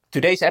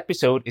Today's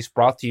episode is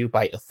brought to you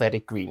by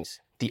Athletic Greens,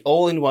 the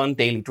all-in-one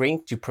daily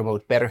drink to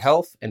promote better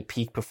health and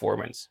peak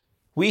performance.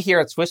 We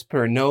here at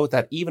Swisspreneur know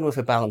that even with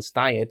a balanced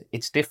diet,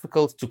 it's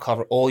difficult to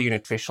cover all your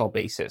nutritional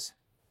bases.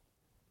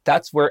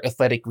 That's where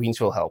Athletic Greens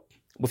will help.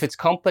 With its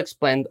complex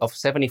blend of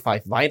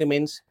 75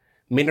 vitamins,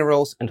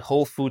 minerals, and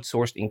whole food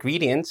sourced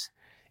ingredients,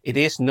 it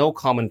is no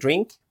common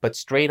drink, but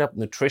straight up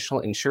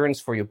nutritional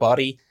insurance for your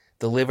body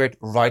delivered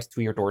right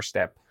to your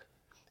doorstep.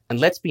 And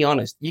let's be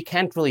honest, you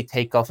can't really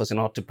take off as an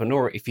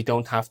entrepreneur if you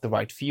don't have the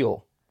right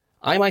fuel.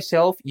 I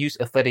myself use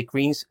Athletic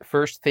Greens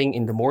first thing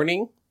in the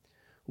morning.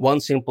 One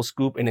simple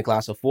scoop in a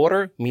glass of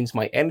water means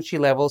my energy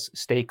levels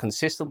stay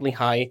consistently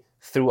high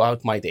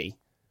throughout my day.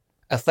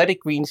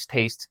 Athletic Greens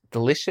tastes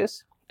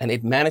delicious, and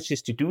it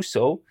manages to do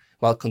so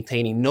while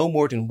containing no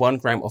more than 1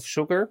 gram of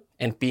sugar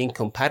and being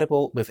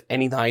compatible with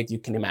any diet you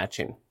can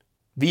imagine.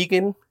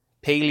 Vegan,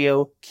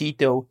 paleo,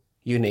 keto,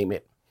 you name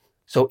it.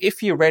 So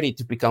if you're ready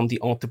to become the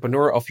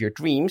entrepreneur of your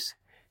dreams,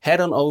 head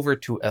on over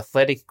to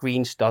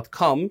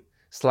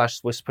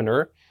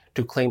athleticgreens.com/Swisspreneur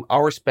to claim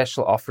our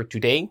special offer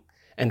today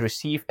and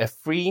receive a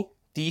free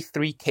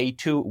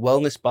D3K2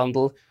 wellness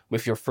bundle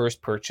with your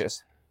first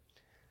purchase.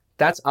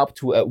 That's up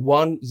to a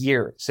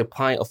 1-year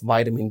supply of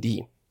vitamin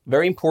D.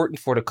 Very important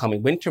for the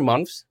coming winter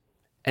months.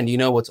 And you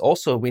know what's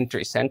also a winter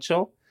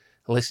essential?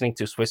 Listening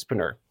to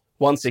Swisspreneur.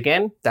 Once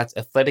again, that's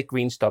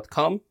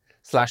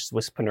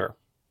athleticgreens.com/Swisspreneur.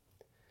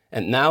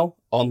 And now,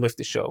 on with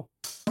the show.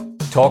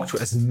 Talk to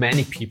as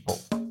many people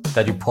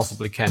that you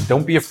possibly can.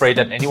 Don't be afraid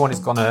that anyone is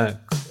gonna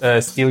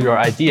steal your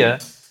idea.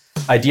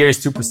 Idea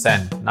is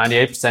 2%,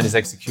 98% is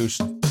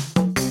execution.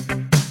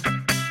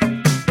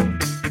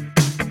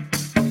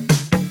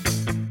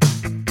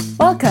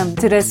 Welcome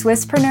to the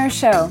Swisspreneur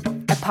Show,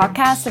 a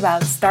podcast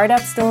about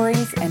startup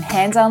stories and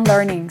hands-on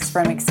learnings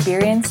from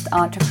experienced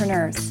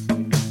entrepreneurs.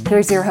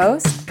 Here's your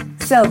host,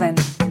 Sylvan.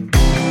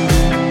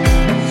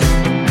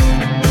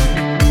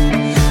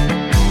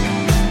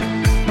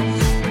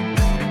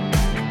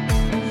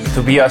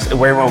 Tobias, a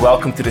very warm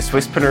welcome to the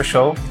Swisspreneur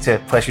Show. It's a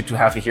pleasure to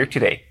have you here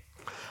today.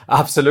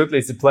 Absolutely.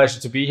 It's a pleasure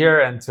to be here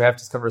and to have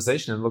this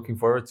conversation, and looking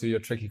forward to your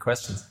tricky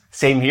questions.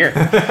 Same here.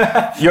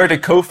 You're the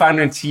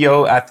co-founder and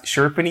CEO at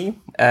Sherpany,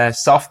 a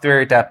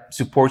software that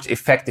supports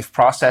effective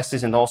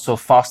processes and also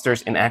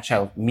fosters an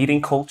agile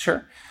meeting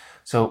culture.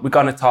 So we're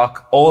going to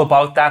talk all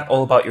about that,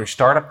 all about your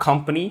startup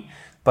company.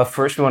 But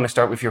first, we want to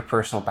start with your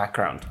personal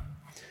background.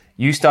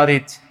 You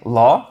studied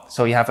law,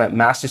 so you have a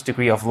master's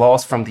degree of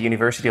laws from the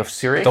University of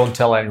Zurich. Don't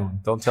tell anyone.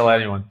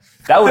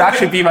 That would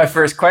actually be my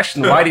first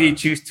question. Why did you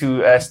choose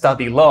to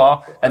study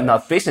law and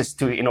not business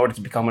in order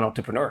to become an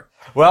entrepreneur?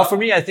 Well, for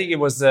me, I think it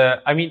was,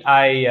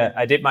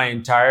 I did my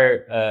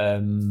entire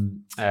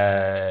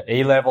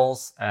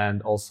A-levels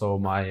and also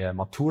my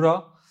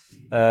Matura,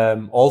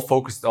 all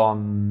focused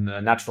on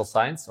natural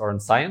science or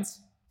on science.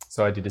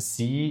 So I did a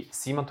C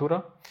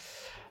Matura.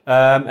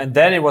 And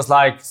then it was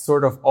like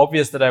sort of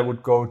obvious that I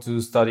would go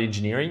to study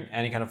engineering,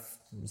 any kind of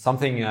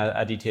something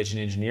at ETH in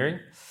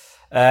engineering.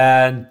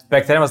 And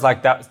back then I was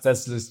like,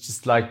 that's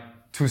just like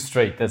too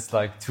straight. That's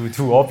like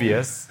too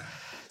obvious.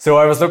 So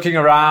I was looking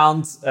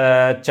around,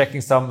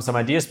 checking some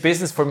ideas.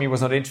 Business for me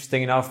was not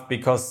interesting enough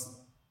because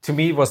to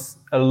me it was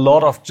a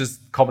lot of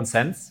just common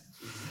sense.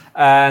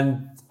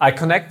 And I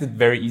connected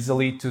very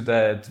easily to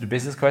the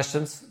business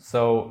questions.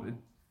 So it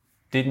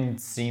didn't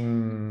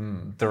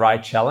seem the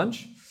right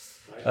challenge.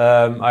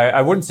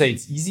 I wouldn't say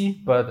it's easy,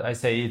 but I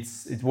say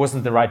it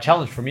wasn't the right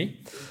challenge for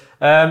me.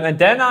 And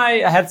then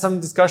I had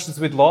some discussions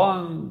with law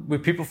and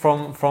with people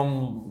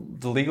from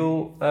the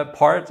legal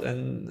part,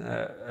 and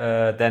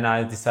then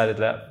I decided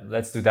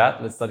let's do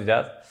that, let's study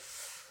that.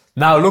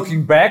 Now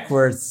looking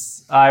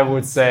backwards, I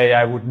would say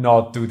I would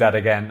not do that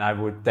again. I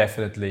would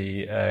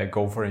definitely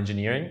go for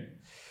engineering,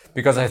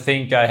 because I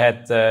think I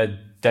had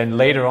then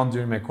later on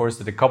during my course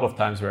a couple of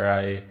times where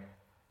I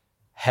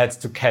had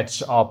to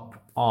catch up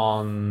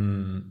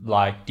on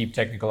like deep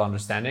technical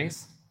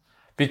understandings,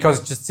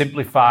 because it just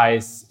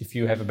simplifies if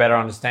you have a better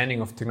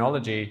understanding of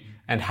technology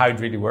and how it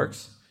really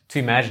works, to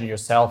imagine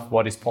yourself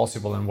what is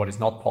possible and what is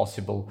not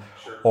possible,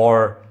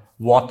 or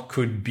what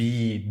could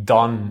be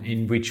done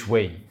in which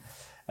way.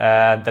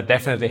 That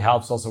definitely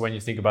helps also when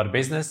you think about a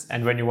business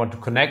and when you want to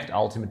connect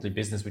ultimately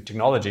business with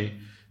technology,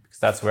 because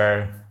that's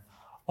where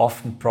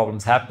often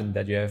problems happen,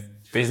 that you have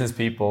business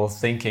people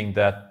thinking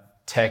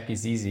that tech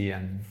is easy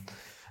and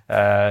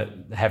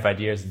have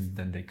ideas, and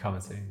then they come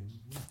and say,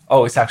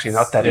 oh, it's actually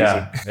not that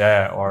easy.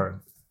 Yeah,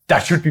 or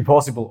that should be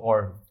possible,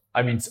 or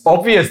I mean, it's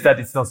obvious that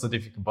it's not so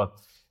difficult, but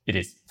it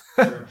is.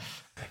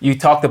 You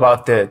talked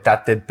about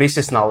that the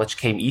business knowledge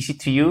came easy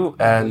to you.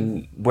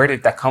 Where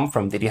did that come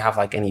from? Did you have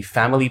like any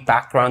family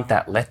background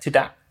that led to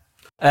that?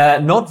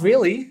 Not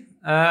really.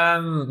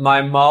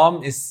 My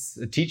mom is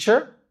a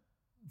teacher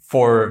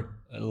for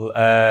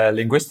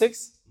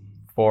linguistics,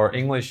 for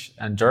English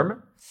and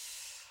German.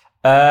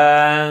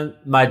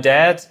 My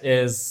dad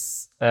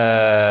is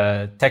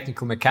a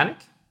technical mechanic.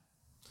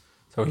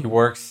 So he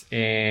works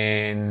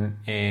in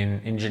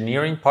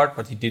engineering part,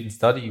 but he didn't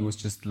study. He was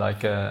just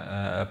like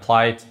a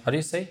applied, how do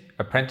you say,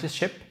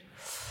 apprenticeship.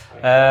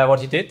 what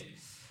he did.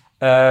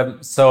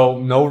 So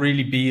no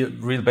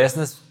real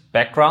business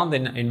background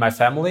in my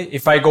family.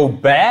 If I go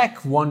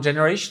back one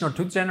generation or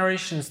two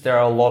generations, there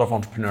are a lot of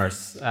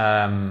entrepreneurs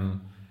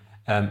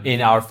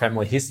in our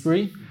family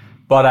history,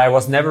 but I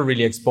was never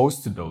really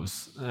exposed to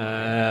those,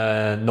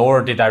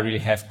 nor did I really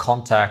have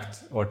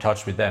contact or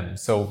touch with them.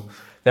 So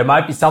there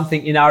might be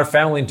something in our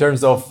family in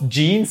terms of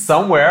genes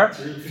somewhere,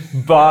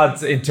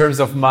 but in terms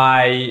of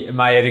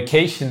my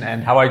education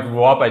and how I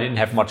grew up, I didn't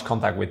have much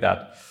contact with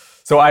that.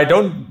 So I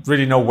don't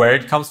really know where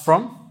it comes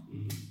from.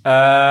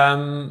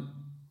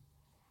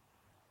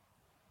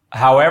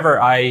 However,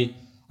 I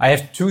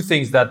have two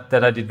things that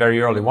I did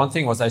very early. One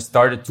thing was I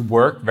started to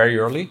work very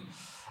early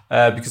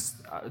because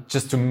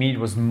just to me it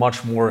was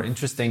much more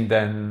interesting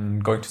than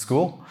going to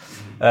school.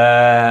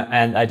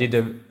 And I did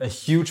a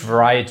huge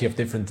variety of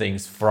different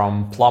things,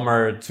 from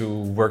plumber to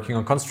working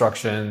on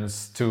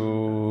constructions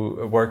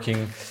to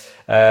working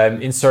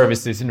in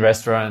services, in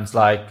restaurants.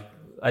 Like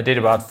I did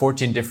about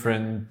 14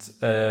 different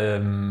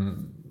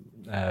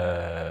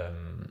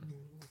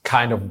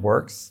kind of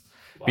works.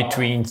 Wow.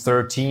 Between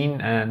 13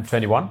 and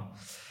 21.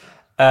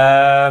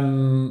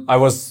 I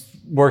was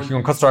working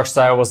on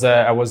construction. I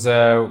was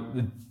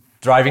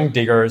driving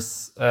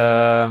diggers.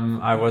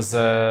 I was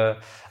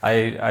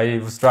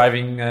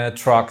driving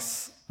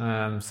trucks.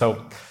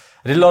 So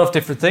I did a lot of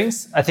different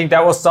things. I think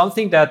that was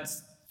something that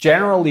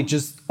generally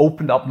just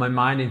opened up my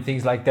mind in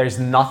things like there's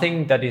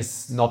nothing that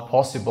is not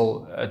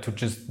possible to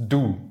just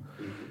do.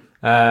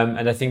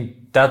 And I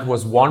think that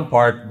was one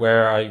part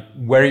where I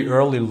very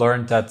early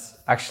learned that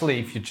actually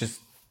if you just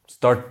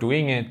start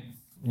doing it,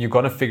 you're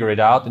going to figure it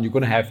out and you're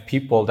going to have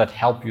people that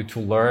help you to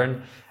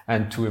learn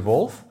and to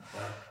evolve.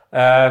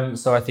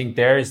 So I think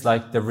there is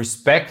like the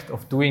respect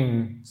of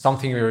doing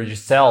something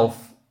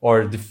yourself,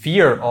 or the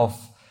fear of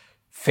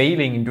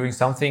failing in doing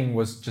something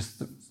was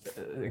just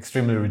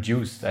extremely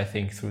reduced, I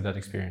think, through that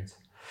experience.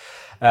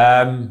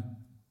 And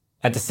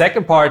the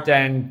second part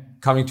then,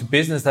 coming to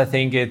business, I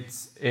think it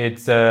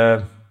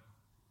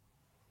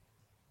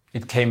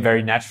came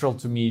very natural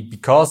to me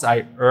because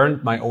I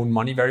earned my own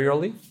money very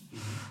early,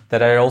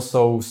 that I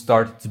also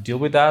started to deal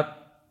with that.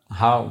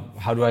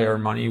 How do I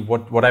earn money?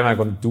 What am I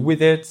going to do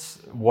with it?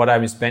 What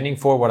I'm spending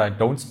for, what I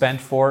don't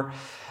spend for.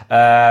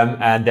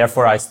 And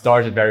therefore I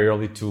started very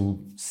early to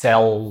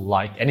sell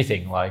like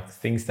anything, like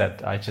things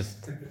that I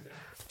just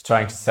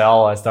trying to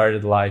sell. I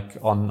started like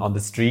on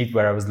the street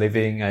where I was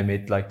living. I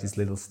made like this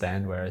little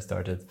stand where I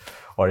started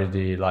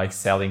already like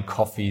selling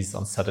coffees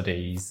on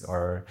Saturdays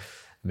or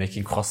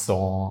making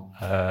croissant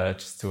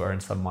just to earn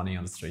some money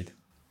on the street.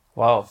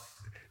 Wow,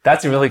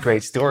 that's a really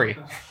great story.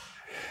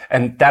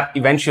 And that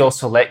eventually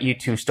also led you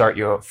to start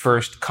your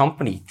first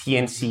company,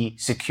 TNC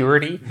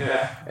Security.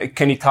 Yeah.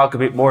 Can you talk a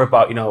bit more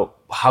about,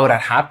 how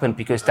that happened?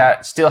 Because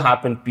that still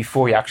happened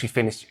before you actually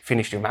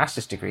finished your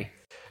master's degree.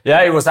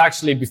 Yeah, it was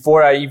actually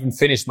before I even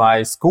finished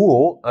my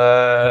school.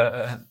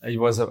 I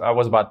was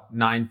about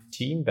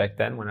 19 back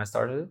then when I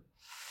started it.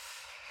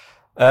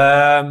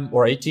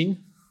 Or 18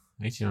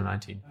 or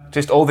 19.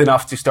 Just old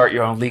enough to start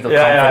your own legal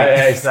company.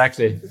 Yeah,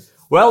 exactly.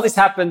 Well, this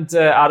happened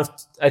out of,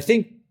 I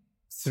think,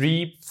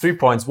 three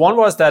points. One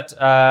was that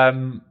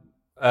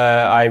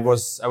I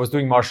was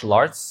doing martial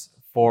arts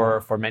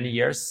for many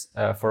years,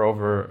 for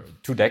over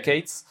 2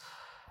 decades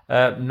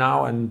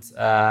now, and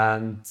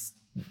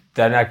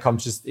then I come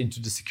just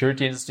into the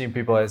security industry, and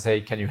people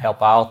say, "Can you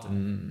help out?"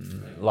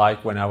 And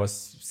like when I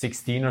was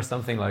 16 or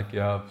something, like,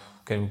 "Yeah,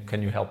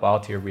 can you help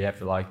out here? We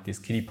have like these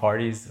kiddie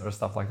parties or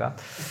stuff like that."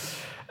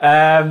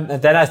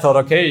 And then I thought,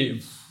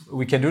 okay,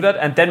 we can do that.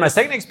 And then my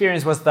second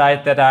experience was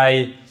that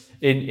I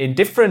in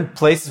different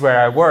places where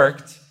I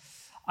worked,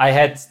 I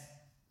had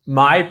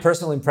my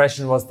personal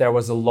impression was there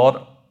was a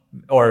lot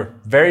or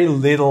very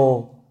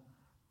little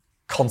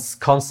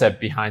concept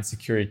behind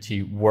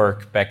security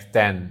work back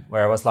then,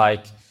 where I was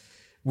like,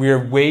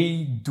 we're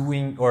way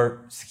doing,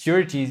 or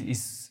security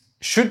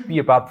should be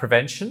about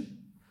prevention,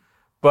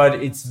 but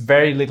it's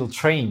very little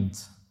trained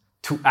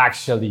to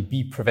actually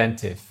be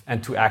preventive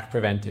and to act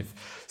preventive.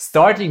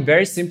 Starting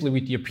very simply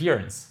with the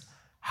appearance,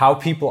 how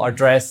people are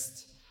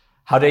dressed,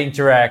 how they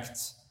interact.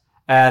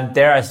 And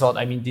there I thought,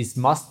 this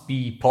must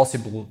be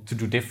possible to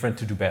do different,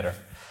 to do better.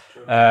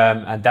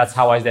 And that's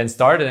how I then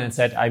started and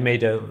said, I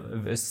made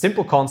a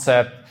simple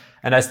concept,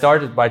 and I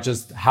started by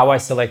just how I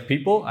select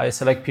people. I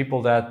started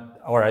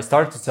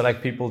to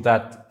select people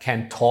that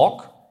can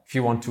talk. If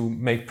you want to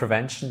make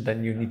prevention,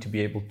 then you need to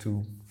be able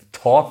to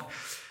talk,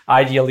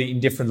 ideally in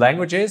different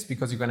languages,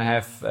 because you're going to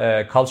have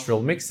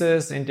cultural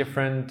mixes in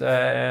different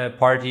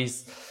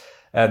parties.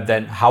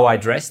 Then how I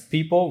dressed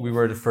people. We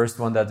were the first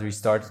one that we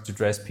started to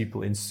dress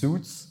people in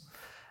suits,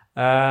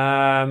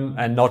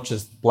 and not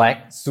just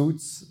black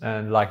suits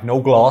and like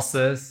no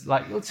glasses,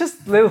 like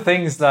just little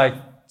things like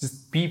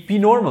just be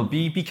normal,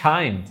 be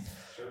kind.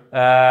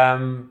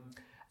 Sure.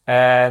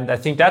 And I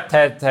think that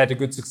had a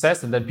good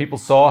success, and then people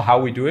saw how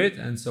we do it,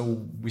 and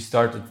so we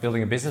started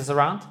building a business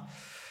around.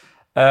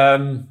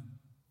 And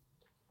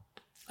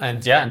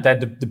then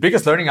the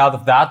biggest learning out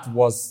of that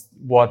was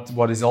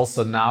what is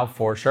also now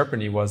for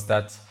Sherpany was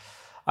that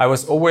I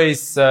was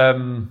always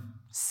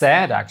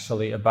sad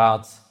actually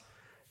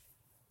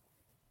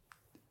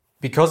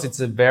because it's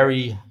a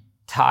very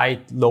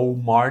tight, low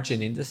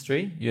margin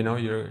industry.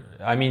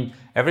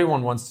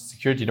 Everyone wants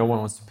security, no one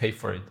wants to pay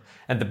for it.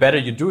 And the better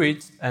you do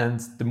it and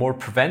the more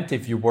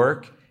preventive you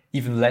work,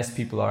 even less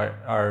people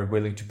are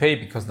willing to pay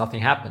because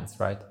nothing happens,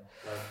 right?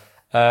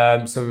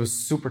 So it was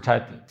super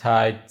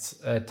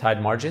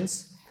tight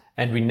margins,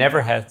 and we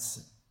never had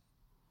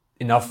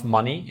enough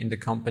money in the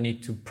company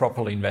to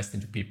properly invest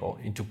into people,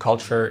 into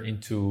culture,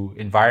 into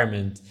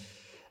environment.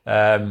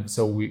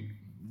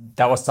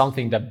 That was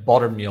something that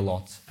bothered me a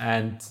lot.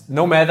 And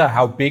no matter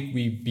how big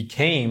we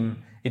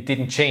became, it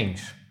didn't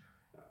change.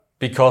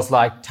 Because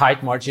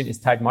tight margin is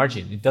tight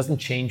margin. It doesn't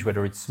change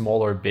whether it's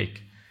small or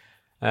big.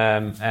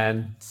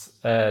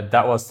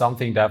 That was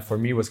something that for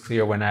me was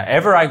clear.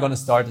 Whenever I'm going to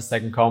start a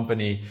second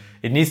company,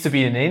 it needs to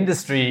be an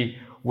industry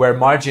where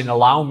margin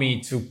allow me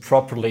to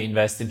properly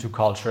invest into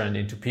culture and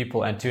into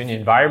people and to an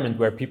environment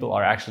where people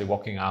are actually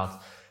walking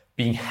out,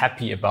 being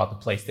happy about the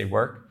place they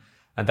work.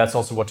 And that's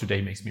also what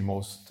today makes me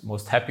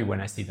most happy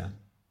when I see them.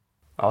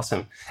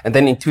 Awesome. And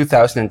then in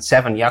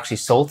 2007, you actually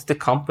sold the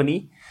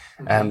company.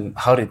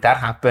 How did that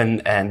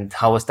happen? And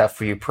how was that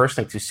for you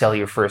personally to sell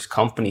your first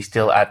company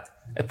still at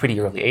a pretty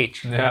early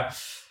age? Yeah.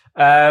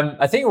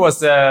 I think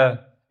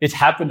it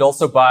happened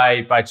also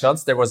by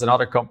chance. There was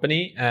another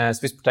company,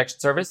 Swiss Protection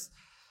Service,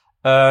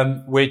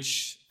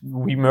 which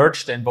we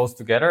merged and both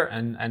together,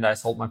 and I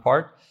sold my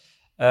part,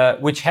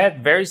 which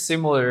had very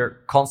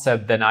similar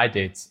concept than I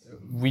did.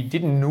 We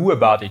didn't know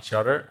about each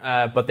other,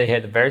 but they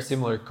had a very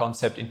similar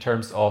concept in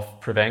terms of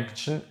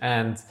prevention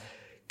and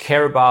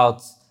care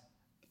about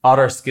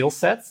other skill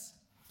sets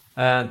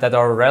that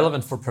are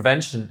relevant for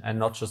prevention and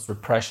not just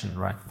repression,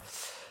 right?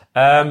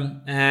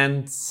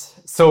 And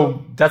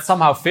so that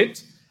somehow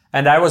fit.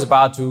 And I was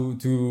about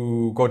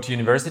to go to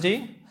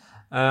university.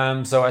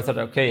 So I thought,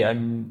 okay,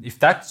 if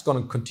that's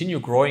going to continue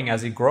growing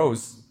as it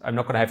grows, I'm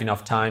not going to have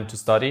enough time to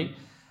study.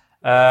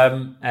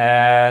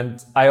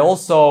 And I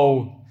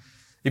also,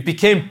 it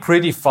became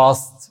pretty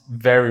fast,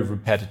 very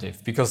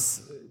repetitive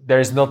because there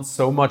is not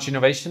so much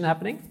innovation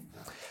happening,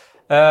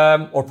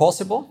 or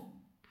possible.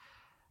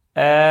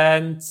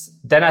 And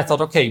then I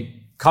thought,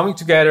 okay, coming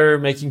together,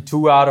 making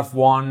 2 out of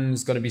 1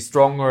 is going to be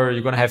stronger.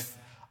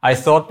 I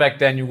thought back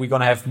then we're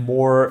going to have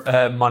more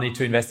money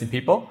to invest in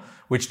people,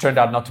 which turned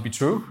out not to be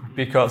true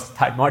because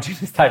tight margin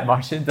is tight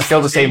margin.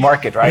 Still the same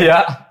market, right?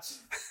 Yeah.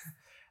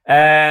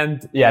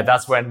 And yeah,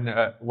 that's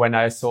when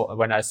I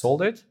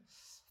sold it.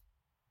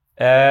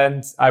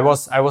 And I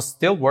was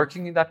still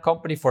working in that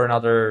company for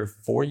another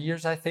 4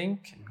 years, I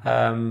think.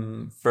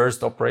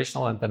 First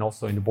operational and then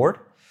also in the board.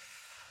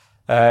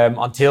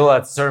 Until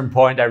at a certain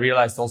point, I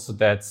realized also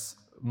that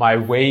my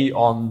way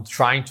on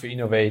trying to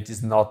innovate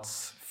is not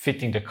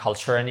fitting the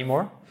culture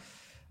anymore.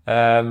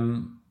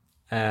 And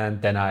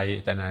then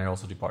I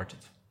also departed.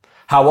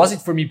 How was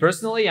it for me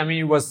personally? I mean,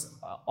 it was,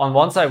 on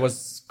one side, it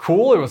was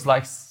cool. It was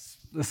like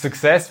a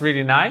success,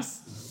 really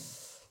nice.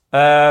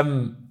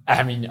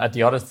 At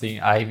the other thing,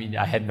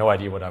 I had no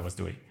idea what I was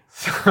doing.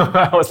 So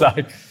I was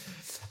like,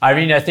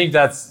 I think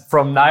that's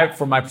from my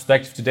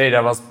perspective today,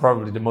 that was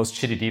probably the most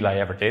shitty deal I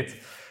ever did.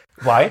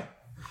 Why?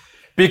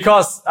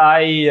 Because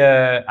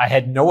I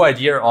had no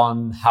idea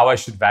on how I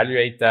should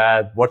evaluate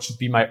that, what should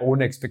be my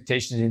own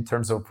expectations in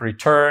terms of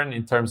return,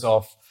 in terms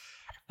of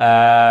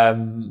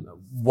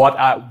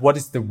what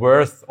is the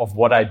worth of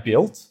what I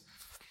built.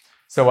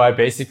 So I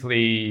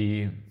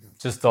basically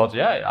just thought,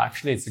 yeah,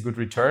 actually it's a good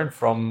return.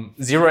 From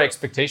zero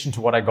expectation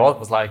to what I got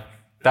was like,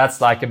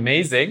 that's like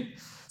amazing.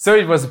 So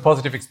it was a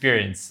positive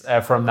experience.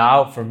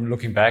 From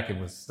looking back, it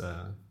was...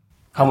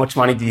 How much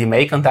money did you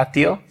make on that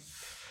deal?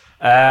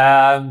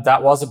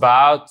 That was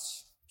about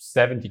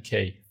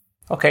 70K.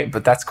 Okay,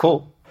 but that's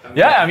cool.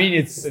 Yeah,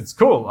 it's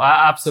cool.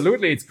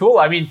 Absolutely, it's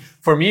cool.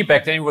 For me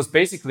back then, it was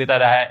basically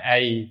that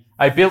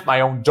I built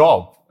my own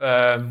job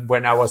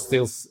when I was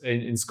still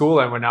in school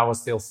and when I was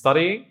still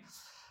studying.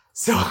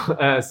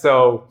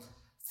 So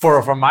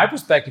from my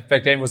perspective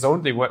back then, it was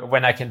only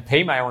when I can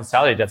pay my own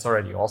salary. That's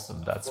already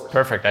awesome. That's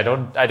perfect. I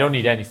don't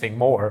need anything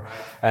more.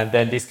 And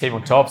then this came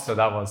on top, so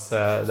that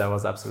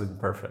was absolutely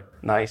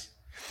perfect. Nice.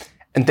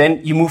 And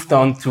then you moved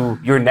on to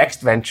your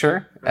next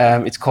venture.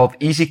 It's called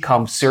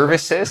EasyCom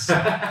Services.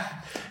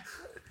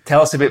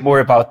 Tell us a bit more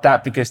about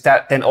that, because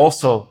that then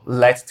also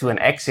led to an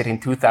exit in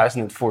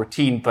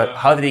 2014. But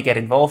how did you get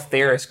involved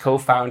there as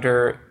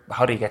co-founder?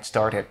 How did you get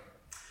started?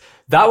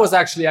 That was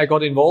actually, I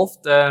got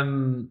involved.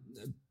 I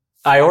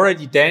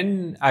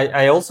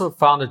also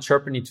founded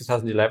Chirpin in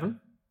 2011.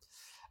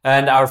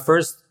 And our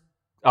first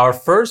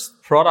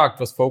product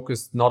was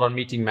focused not on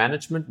meeting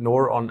management,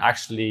 nor on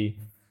actually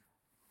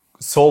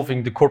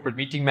solving the corporate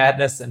meeting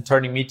madness and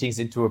turning meetings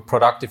into a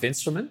productive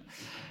instrument,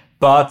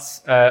 but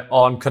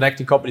on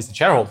connecting companies and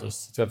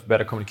shareholders to have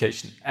better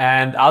communication.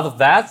 And out of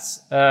that,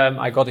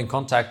 I got in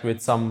contact with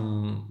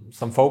some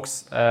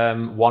folks.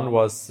 One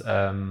was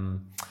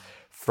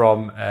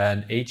from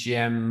an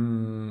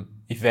AGM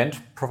event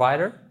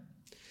provider,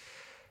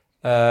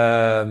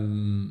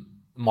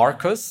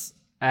 Marcus,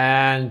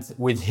 And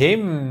with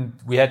him,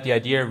 we had the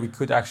idea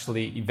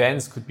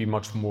events could be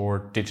much more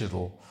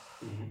digital.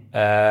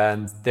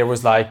 And there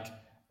was like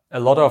a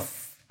lot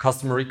of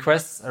customer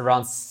requests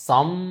around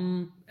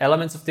some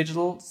elements of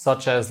digital,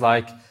 such as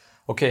like,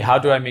 okay, how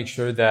do I make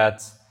sure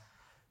that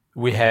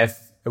we have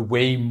a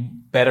way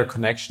better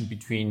connection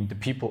between the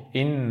people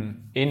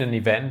in an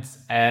event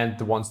and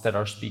the ones that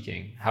are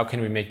speaking? How can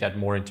we make that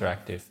more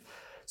interactive?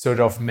 Sort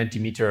of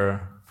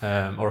Mentimeter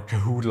or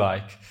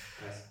Kahoot-like.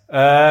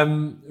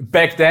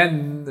 Back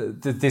then,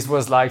 this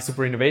was like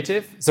super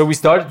innovative. So we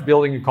started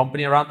building a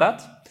company around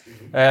that,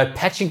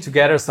 patching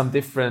together some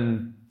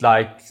different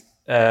like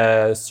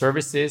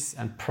services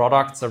and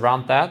products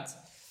around that,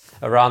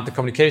 around the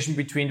communication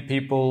between the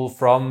people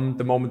from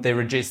the moment they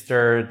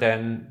register,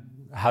 then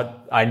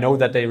how I know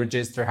that they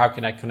register, how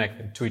can I connect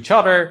them to each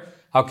other?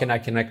 How can I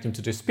connect them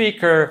to the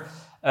speaker?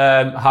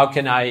 How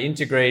can I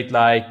integrate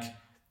like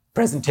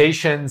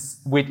presentations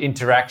with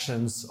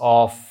interactions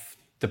of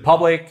the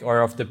public or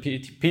of the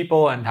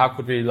people, and how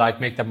could we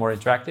like make that more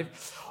interactive?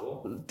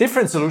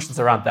 Different solutions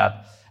around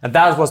that. And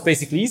that was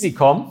basically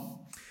EasyCom.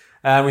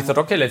 And we thought,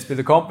 okay, let's build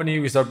a company.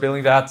 We started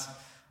building that.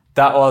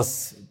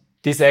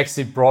 This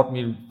actually brought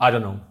me, I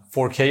don't know,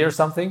 4K or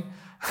something,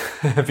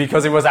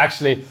 because it was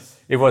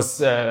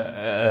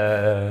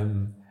a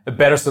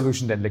better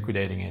solution than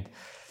liquidating it.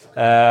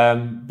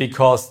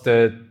 Because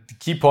the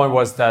key point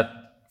was that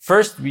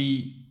first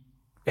we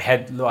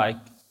had like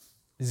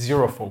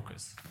zero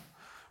focus.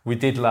 We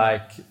did we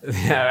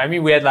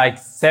had like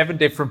 7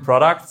 different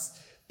products,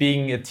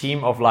 being a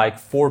team of like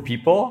 4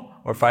 people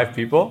or 5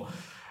 people,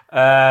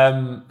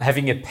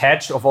 having a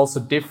patch of also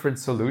different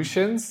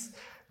solutions,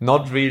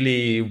 not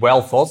really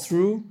well thought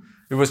through.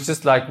 It was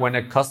just like when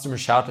a customer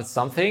shouted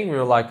something, we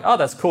were like, oh,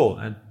 that's cool.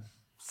 And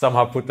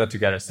somehow put that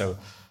together. So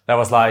that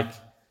was like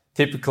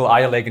typical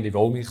eierlegende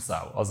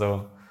Wollmilchsau.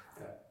 Also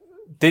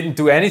didn't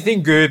do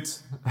anything good,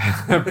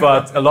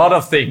 but a lot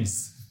of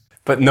things.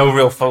 But no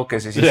real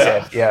focus, as you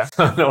said. Yeah.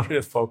 No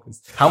real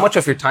focus. How much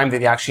of your time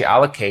did you actually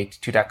allocate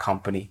to that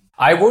company?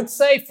 I would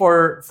say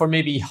for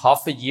maybe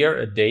half a year,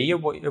 a day a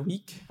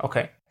week.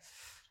 Okay.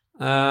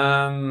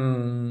 A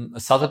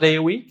Saturday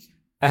a week.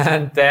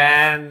 And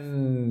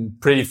then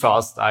pretty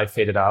fast I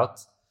faded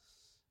out.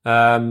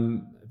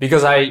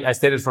 Because I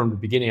stated from the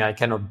beginning, I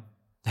cannot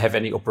have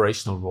any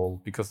operational role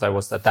because I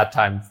was at that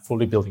time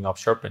fully building up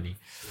Sharpany.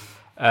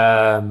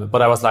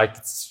 But I was like,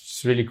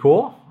 it's really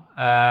cool.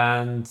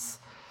 And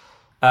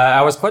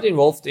I was quite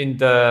involved in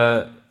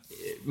the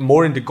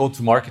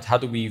go-to-market. How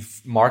do we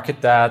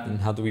market that and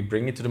how do we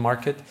bring it to the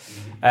market?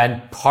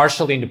 And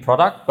partially in the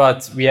product,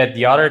 but we had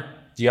the other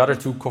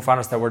 2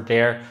 co-founders that were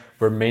there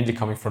were mainly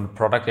coming from the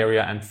product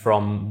area and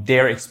from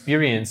their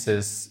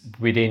experiences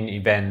within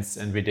events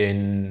and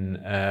within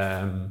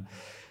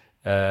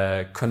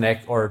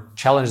connect or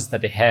challenges that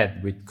they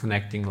had with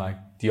connecting like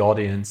the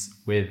audience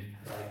with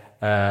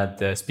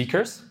the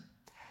speakers.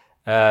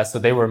 So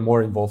they were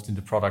more involved in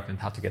the product and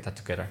how to get that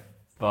together.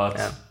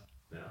 But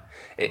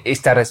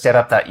is that a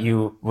setup that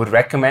you would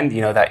recommend?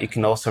 You know, that you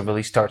can also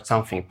really start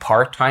something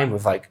part-time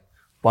with like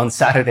 1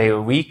 Saturday a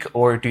week,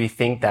 or do you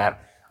think that,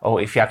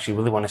 if you actually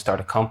really want to start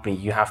a company,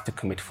 you have to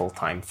commit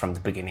full-time from the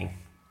beginning?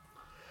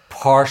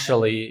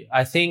 Partially.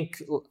 I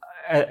think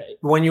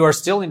when you are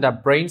still in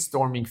that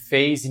brainstorming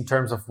phase in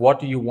terms of what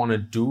do you want to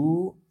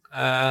do,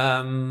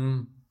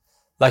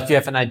 like you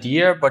have an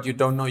idea, but you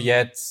don't know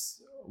yet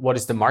what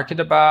is the market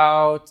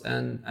about,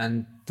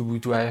 and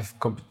do I have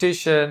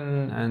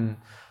competition,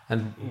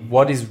 and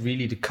what is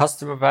really the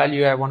customer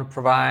value I want to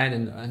provide,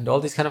 and all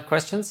these kind of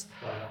questions.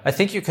 I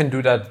think you can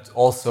do that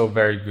also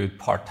very good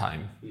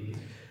part-time.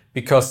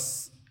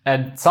 Because,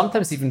 and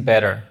sometimes even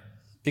better,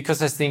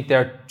 because I think there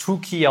are 2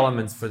 key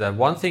elements for that.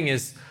 One thing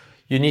is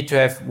you need to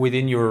have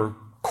within your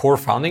core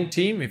founding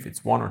team, if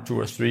it's 1 or 2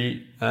 or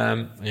 3,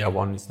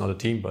 1 is not a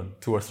team, but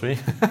 2 or 3,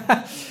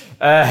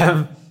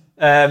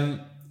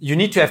 you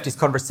need to have these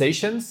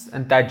conversations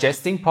and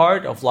digesting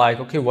part of like,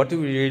 okay, what do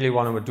we really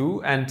want to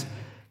do? And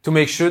to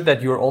make sure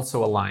that you're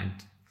also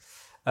aligned.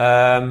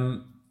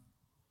 And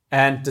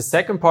the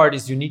second part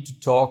is you need to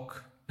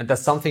talk, and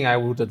that's something I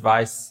would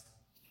advise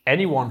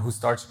anyone who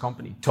starts a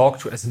company, talk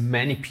to as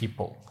many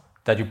people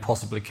that you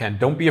possibly can.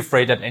 Don't be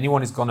afraid that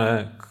anyone is going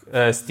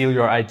to steal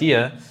your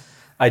idea.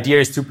 Idea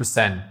is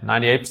 2%,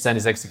 98%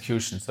 is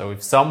execution. So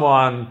if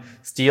someone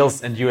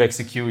steals and you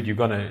execute, you're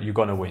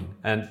gonna win.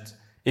 And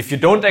if you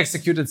don't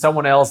execute and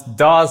someone else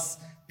does,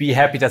 be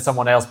happy that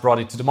someone else brought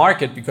it to the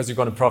market, because you're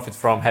going to profit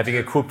from having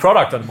a cool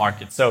product on the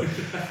market. So,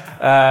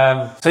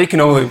 so you can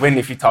only win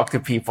if you talk to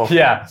people.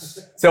 Yeah.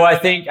 So I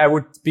think I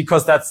would,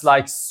 because that's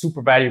like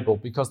super valuable,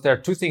 because there are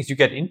 2 things: you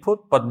get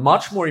input, but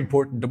much more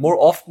important, the more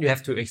often you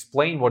have to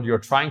explain what you're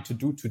trying to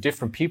do to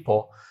different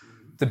people,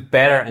 the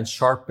better and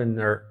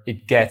sharpener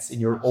it gets in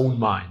your own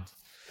mind.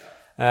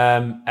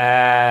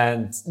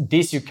 And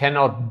this you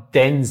cannot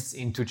dense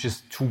into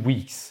just 2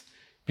 weeks,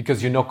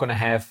 because you're not going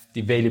to have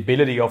the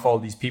availability of all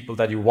these people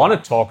that you want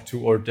to talk to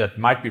or that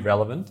might be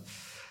relevant.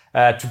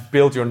 to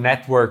build your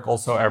network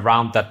also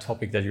around that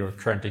topic that you're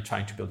currently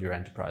trying to build your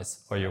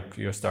enterprise or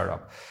your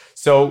startup.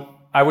 So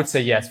I would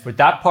say yes, for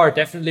that part,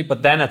 definitely.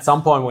 But then at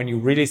some point when you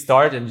really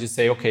start and you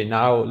say, okay,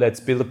 now let's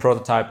build a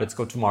prototype, let's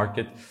go to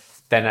market,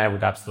 then I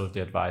would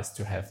absolutely advise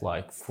to have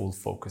like full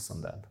focus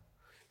on that.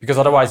 Because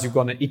otherwise you're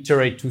going to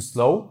iterate too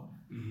slow.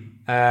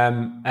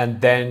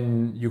 And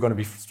then you're going to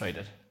be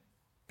frustrated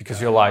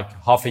because you're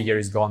like half a year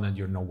is gone and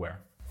you're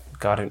nowhere.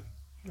 Got it.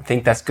 I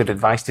think that's good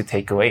advice to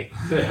take away.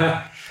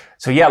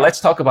 So yeah,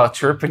 let's talk about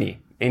Chirpany.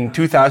 In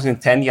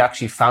 2010, you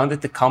actually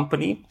founded the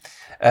company.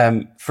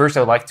 First,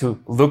 I'd like to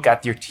look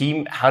at your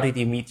team. How did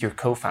you meet your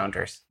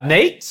co-founders?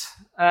 Nate,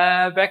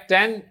 back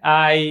then,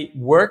 I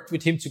worked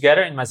with him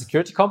together in my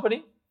security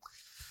company.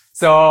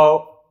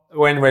 So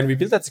when we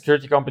built that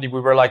security company,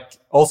 we were like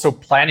also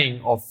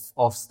planning of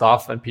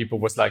stuff, and people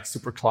was like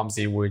super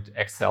clumsy with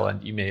Excel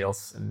and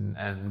emails.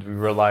 And we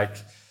were like,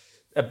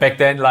 back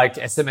then, like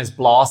SMS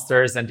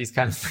blasters and these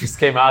kind of things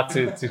came out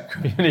to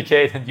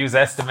communicate and use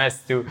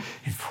SMS to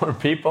inform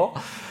people.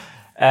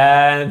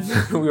 And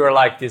we were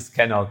like,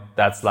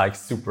 that's like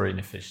super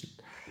inefficient.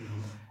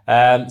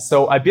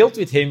 So I built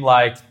with him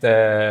like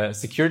the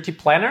security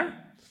planner,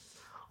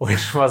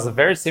 which was a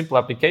very simple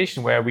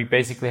application where we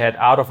basically had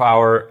out of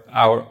our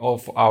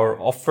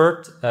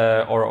offered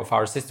or of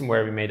our system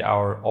where we made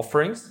our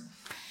offerings,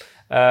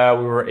 we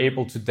were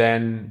able to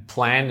then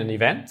plan an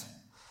event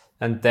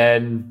and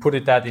then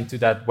put that into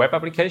that web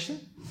application.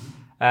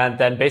 And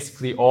then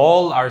basically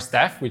all our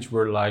staff, which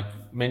were like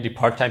mainly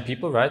part-time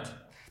people, right?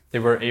 They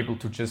were able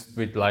to just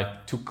with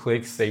like 2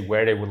 clicks say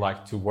where they would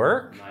like to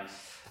work. Nice.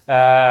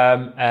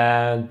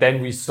 And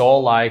then we saw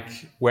like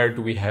where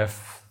do we have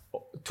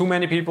too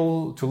many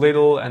people, too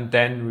little, and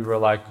then we were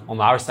like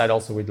on our side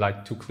also with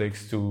like 2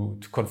 clicks to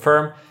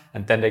confirm,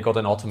 and then they got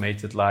an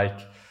automated like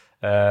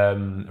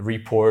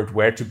report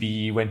where to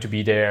be, when to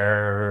be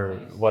there,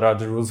 what are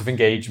the rules of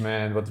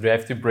engagement, what do they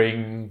have to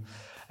bring,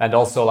 and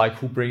also like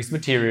who brings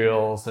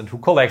materials and who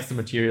collects the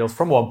materials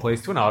from one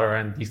place to another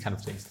and these kind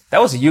of things.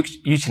 That was a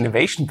huge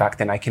innovation back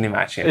then, I can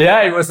imagine.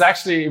 Yeah, it was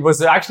actually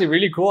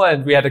really cool.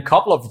 And we had a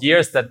couple of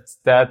years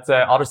that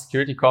other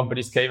security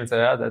companies came and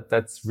said,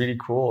 that's really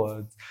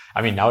cool.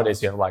 I mean,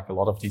 nowadays you have like a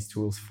lot of these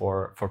tools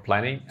for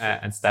planning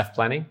and staff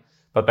planning.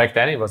 But back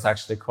then it was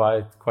actually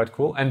quite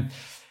cool. And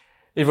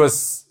it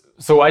was,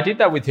 so I did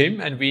that with him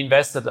and we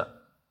invested,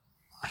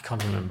 I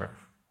can't remember,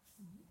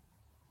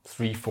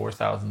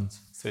 3,000-4,000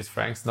 Swiss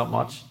francs, not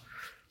much,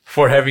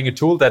 for having a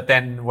tool that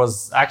then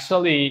was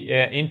actually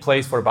in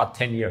place for about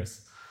 10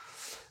 years.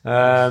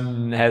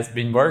 Has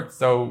been worked.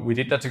 So we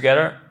did that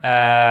together.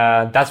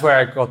 That's where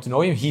I got to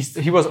know him.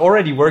 He was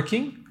already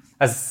working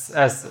as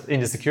a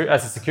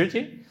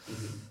security,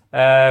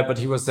 but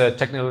he was a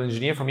technical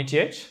engineer from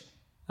ETH.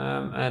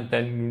 And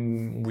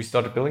then we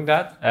started building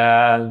that.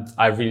 And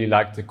I really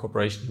liked the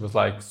cooperation. He was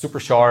like super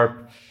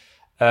sharp.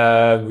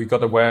 We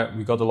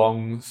got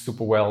along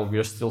super well. We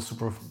are still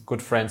super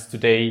good friends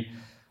today.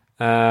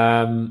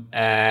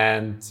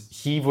 And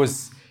he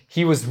was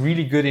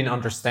really good in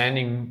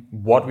understanding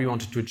what we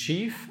wanted to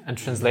achieve and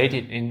translate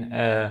it in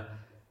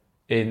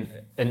an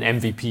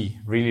MVP.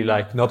 Really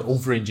like not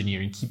over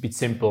engineering. Keep it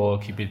simple.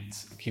 Keep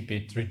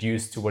it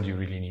reduced to what you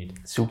really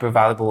need. Super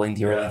valuable in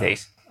the early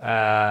days.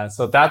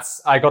 So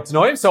I got to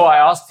know him. So I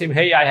asked him,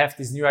 hey, I have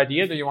this new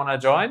idea. Do you want to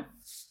join?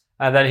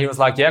 And then he was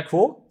like, yeah,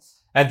 cool.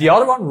 And the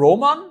other one,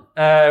 Roman,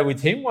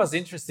 with him was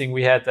interesting.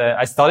 We had,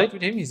 I studied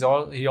with him.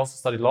 He also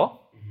studied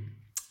law. Mm-hmm.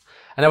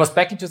 And that was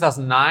back in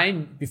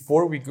 2009,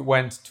 before we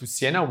went to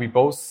Siena. We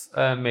both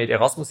made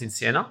Erasmus in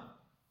Siena.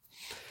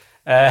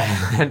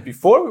 And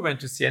before we went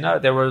to Siena,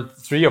 there were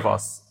 3 of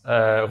us,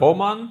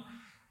 Roman,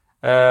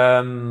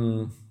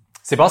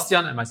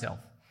 Sebastian and myself.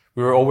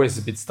 We were always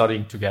a bit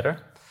studying together.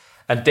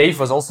 And Dave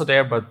was also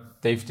there,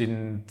 but Dave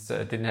didn't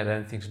have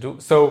anything to do.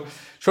 So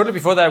shortly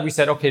before that, we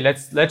said, okay,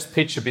 let's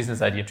pitch a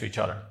business idea to each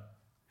other.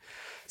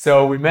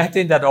 So we met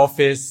in that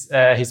office.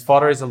 His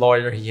father is a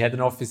lawyer. He had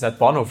an office at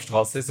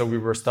Bahnhofstrasse. So we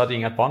were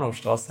studying at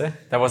Bahnhofstrasse.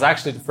 That was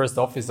actually the first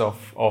office of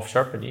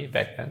Chirpany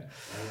back then,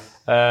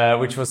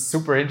 which was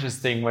super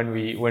interesting. When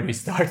we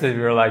started,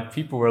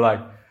 people were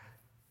like,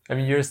 I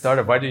mean, you're a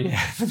startup. Why do you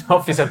have an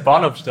office at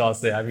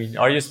Bahnhofstrasse? I mean,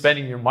 are you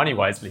spending your money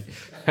wisely?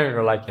 And we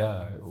were like,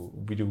 yeah,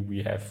 we do.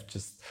 We have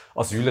just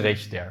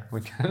Asylrecht there.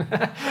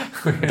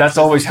 That's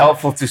always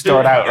helpful to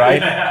start out,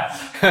 right?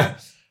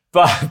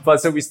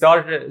 But so we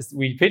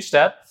pitched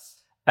that,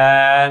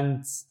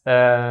 and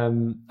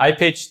I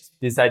pitched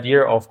this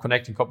idea of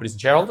connecting companies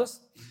and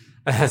shareholders.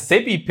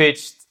 Sebi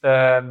pitched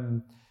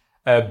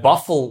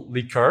Buffel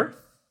liqueur.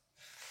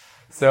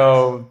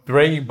 So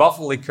bringing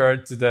Buffel liqueur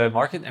to the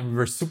market, and we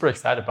were super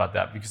excited about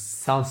that because it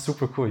sounds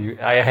super cool.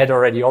 I had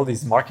already all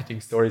these marketing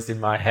stories in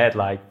my head,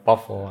 like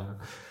Buffel, and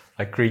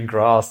like green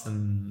grass,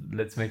 and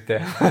let's make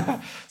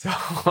so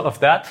all of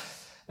that.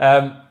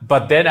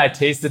 But then I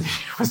tasted it;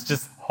 it was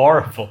just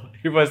horrible.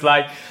 It was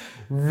like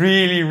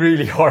really,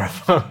 really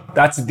horrible.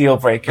 That's a deal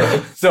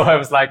breaker. So I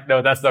was like,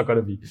 no, that's not going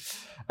to be.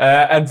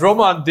 And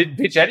Roman didn't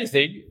pitch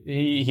anything.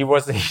 He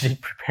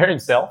didn't prepare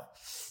himself.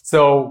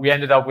 So we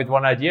ended up with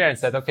one idea and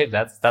said, okay,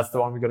 that's the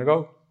one we're going to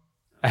go.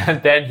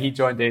 And then he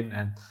joined in,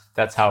 and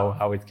that's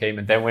how it came.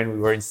 And then when we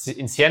were in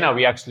Siena,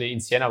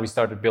 we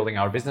started building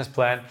our business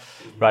plan,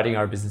 writing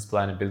our business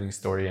plan and building a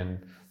story.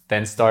 And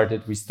then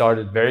we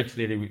started very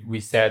clearly.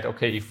 We said,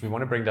 okay, if we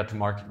want to bring that to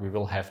market, we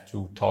will have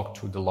to talk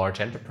to the large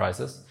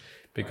enterprises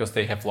because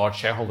they have large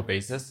shareholder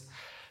bases.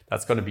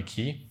 That's going to be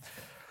key.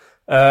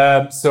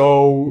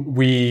 So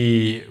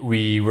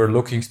we were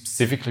looking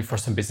specifically for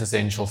some business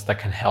angels that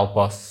can help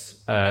us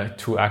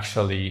to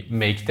actually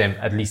make them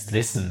at least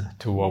listen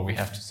to what we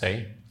have to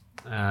say.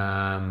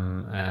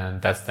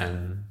 And that's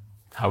then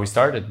how we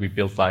started. We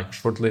built like a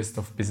short list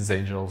of business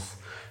angels,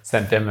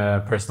 sent them a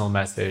personal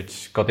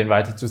message, got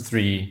invited to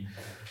 3,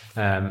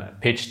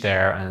 pitched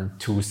there, and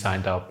 2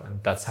 signed up.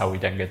 And that's how we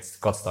then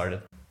got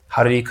started.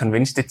 How did you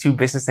convince the 2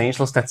 business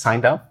angels that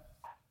signed up?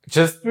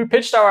 We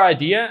pitched our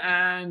idea,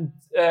 and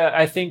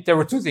I think there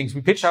were 2 things. We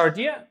pitched our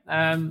idea,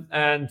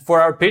 and for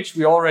our pitch,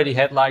 we already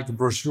had like a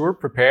brochure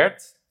prepared,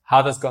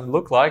 how that's going to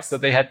look like. So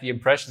they had the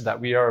impression that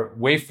we are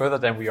way further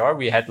than we are.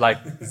 We had like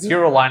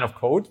 0 line of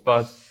code,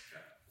 but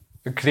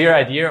a clear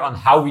idea on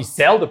how we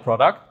sell the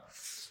product.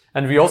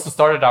 And we also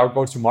started our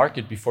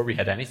go-to-market before we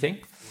had anything.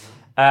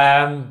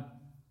 And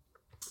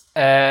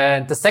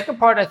the second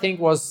part, I think,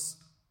 was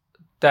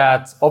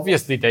that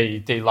obviously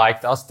they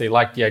liked us, they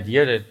liked the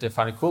idea, they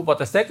found it cool. But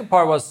the second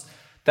part was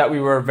that we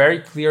were very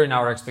clear in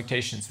our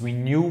expectations. We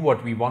knew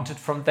what we wanted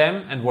from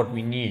them and what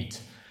we need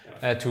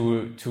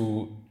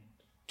to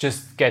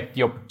just get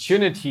the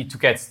opportunity to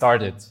get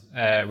started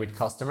with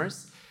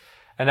customers.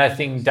 And I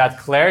think that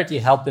clarity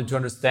helped them to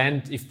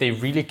understand if they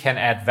really can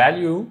add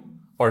value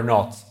or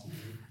not.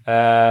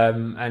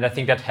 And I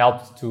think that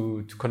helped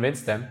to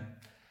convince them.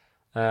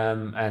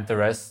 And the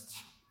rest,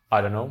 I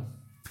don't know,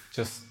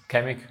 just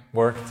chemic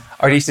worked.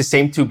 Are these the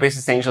same 2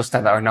 business angels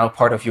that are now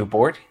part of your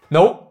board?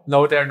 No,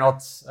 they're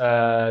not.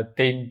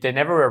 They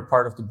never were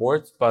part of the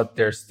board, but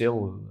they're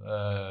still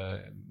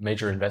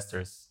major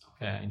investors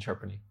in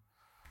Sherpany.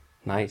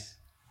 Nice.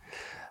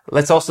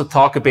 Let's also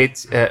talk a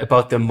bit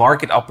about the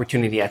market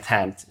opportunity at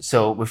hand.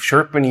 So with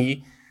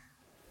Sherpany,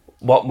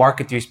 what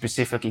market do you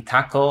specifically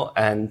tackle,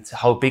 and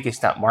how big is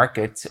that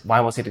market?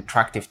 Why was it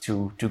attractive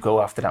to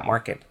go after that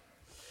market?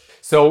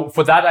 So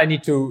for that, I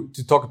need to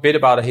talk a bit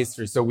about a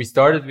history. So we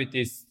started with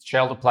this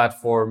shareholder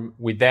platform.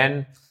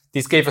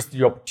 This gave us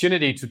the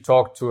opportunity to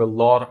talk to a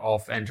lot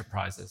of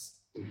enterprises.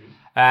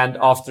 And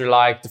after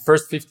like the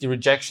first 50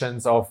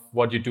 rejections of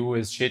what you do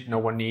is shit, no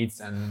one needs,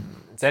 and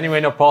it's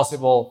anyway not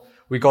possible,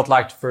 we got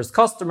like the first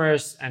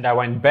customers, and I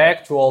went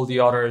back to all the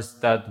others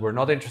that were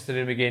not interested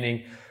in the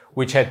beginning,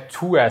 which had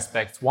 2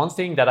 aspects. One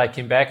thing that I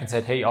came back and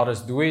said, hey,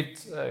 others do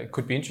it,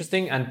 could be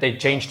interesting. And they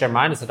changed their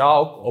mind and said,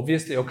 oh,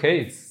 obviously, okay,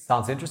 it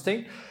sounds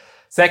interesting.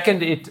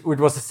 Second, it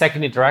was a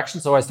second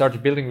interaction. So I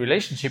started building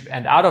relationship.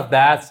 And out of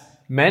that,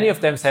 many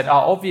of them said,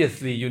 oh,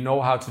 obviously, you know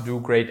how to do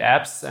great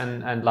apps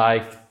and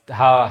like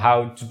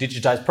how to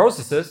digitize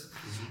processes.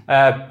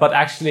 But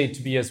actually,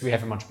 to be honest, we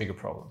have a much bigger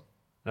problem.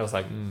 And I was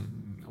like,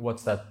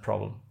 what's that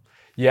problem?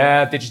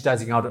 Yeah,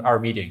 digitizing our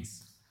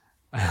meetings.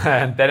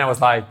 And then I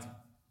was like,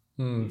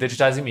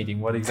 digitizing meeting.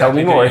 What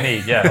exactly do you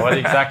need? Yeah, what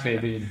exactly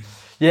do you need?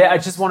 Yeah, I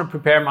just want to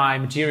prepare my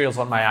materials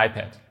on my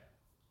iPad.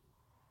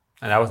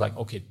 And I was like,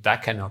 okay,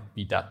 that cannot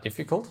be that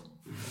difficult.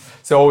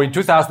 So in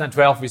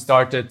 2012, we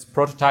started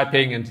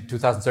prototyping, and in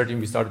 2013,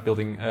 we started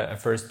building a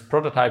first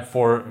prototype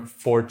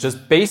for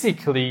just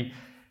basically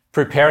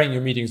preparing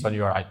your meetings on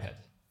your iPad.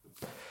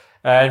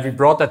 And we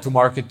brought that to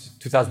market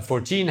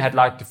 2014, had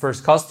like the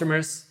first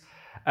customers.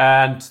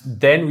 And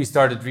then we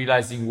started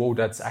realizing, whoa,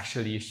 that's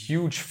actually a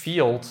huge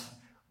field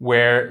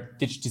where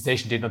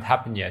digitization did not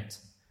happen yet.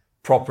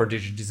 Proper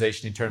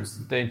digitization in terms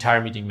of the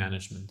entire meeting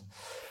management.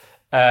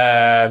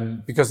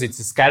 Because it's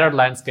a scattered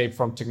landscape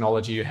from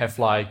technology. You have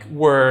like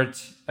Word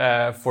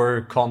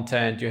for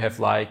content, you have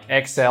like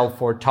Excel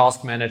for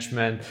task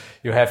management,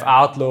 you have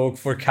Outlook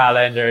for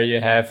calendar, you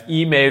have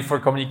email for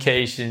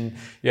communication,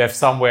 you have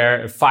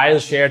somewhere a file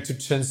share to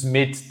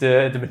transmit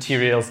the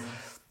materials.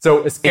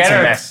 So a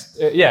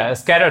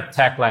scattered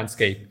tech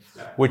landscape,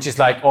 which is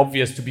like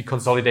obvious to be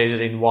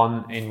consolidated in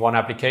one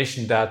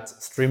application that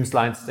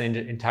streamlines the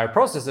entire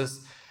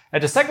processes.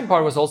 And the second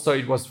part was also,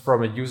 it was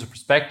from a user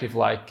perspective,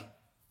 like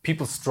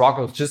people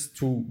struggle just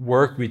to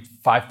work with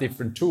 5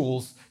 different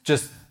tools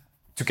just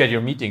to get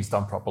your meetings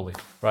done properly,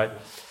 right?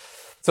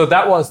 So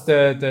that was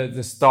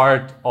the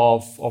start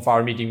of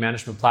our meeting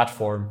management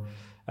platform.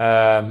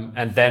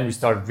 And then we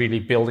started really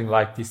building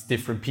like these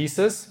different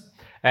pieces.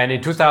 And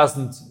in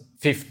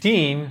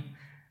 2015,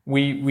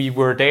 we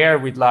were there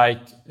with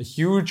like a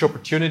huge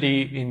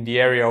opportunity in the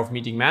area of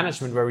meeting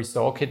management, where we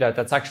saw, okay,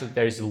 that's actually,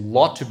 there is a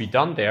lot to be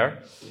done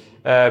there.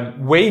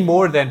 Way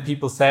more than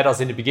people said us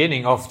in the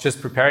beginning of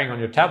just preparing on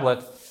your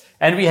tablet.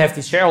 And we have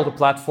this shareholder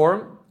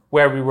platform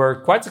where we were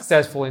quite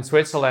successful in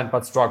Switzerland,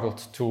 but struggled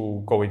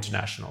to go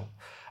international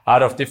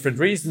out of different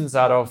reasons,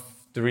 out of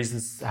the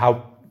reasons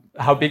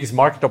how big is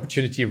market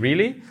opportunity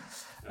really.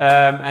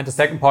 And the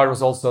second part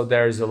was also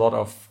there is a lot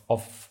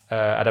of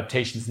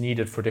adaptations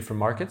needed for different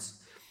markets.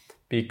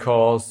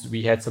 because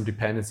we had some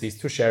dependencies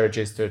to share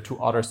register, to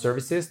other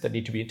services that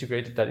need to be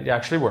integrated, that it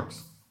actually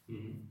works.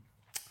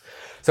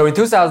 So in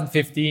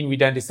 2015, we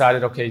then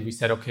decided,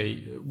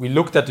 we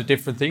looked at the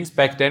different things.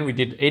 Back then, we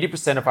did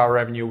 80% of our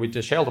revenue with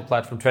the Shareholder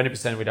platform,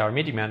 20% with our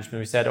meeting management.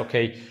 We said,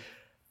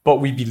 but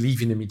we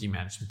believe in the meeting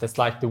management. That's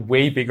like the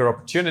way bigger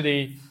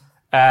opportunity,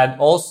 and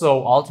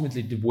also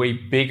ultimately the way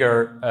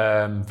bigger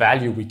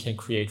value we can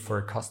create for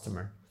a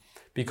customer.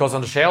 Because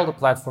on the Shareholder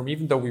platform,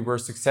 even though we were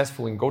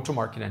successful in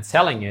go-to-market and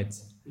selling it,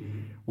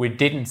 we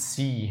didn't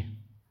see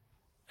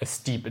a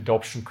steep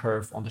adoption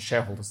curve on the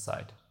shareholder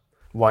side.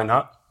 Why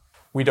not?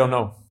 We don't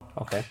know.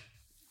 Okay.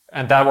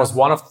 And that was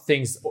one of the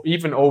things,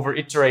 even over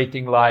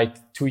iterating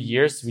like 2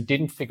 years, we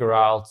didn't figure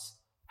out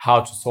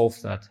how to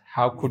solve that.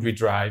 How could we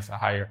drive a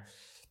higher?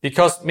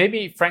 Because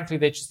maybe, frankly,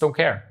 they just don't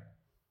care.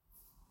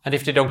 And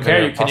if they don't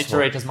care, you can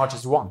iterate as much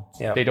as you want.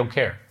 Yeah. They don't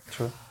care.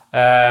 True.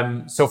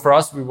 So for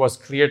us, it was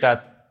clear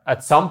that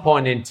at some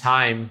point in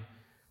time,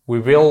 we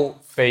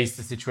will face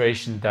the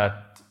situation that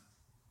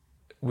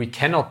we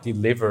cannot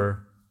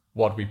deliver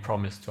what we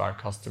promised to our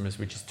customers,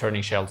 which is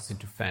turning shareholders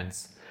into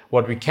fans.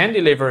 What we can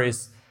deliver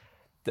is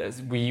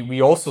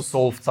we also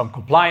solved some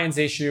compliance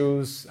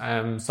issues,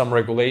 some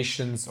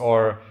regulations,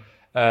 or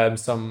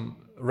some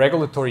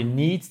regulatory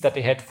needs that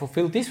they had to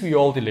fulfill. This we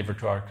all deliver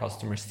to our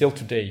customers still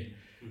today.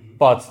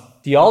 But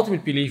the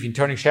ultimate belief in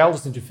turning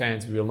shareholders into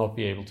fans, we will not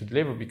be able to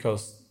deliver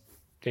because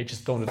they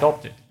just don't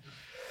adopt it.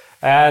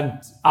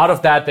 And out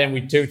of that, then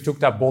we took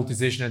that bold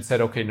decision and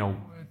said,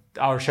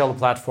 our shareholder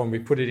platform, we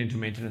put it into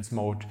maintenance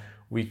mode.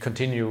 We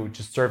continue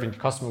just serving the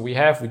customer we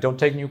have. We don't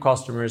take new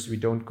customers. We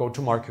don't go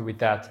to market with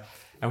that.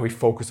 And we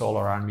focus all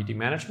around meeting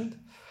management.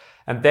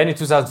 And then in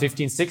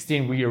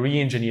 2015-16, we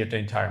re-engineered the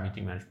entire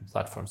meeting management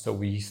platform. So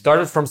we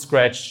started from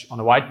scratch on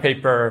a white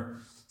paper,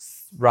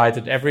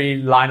 wrote every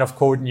line of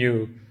code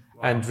new,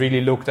 and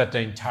really looked at the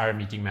entire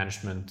meeting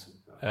management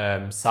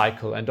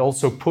cycle, and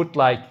also put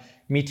like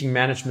meeting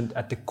management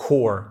at the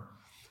core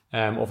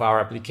of our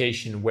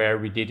application, where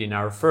we did in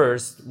our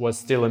first was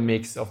still a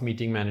mix of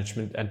meeting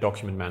management and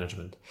document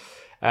management.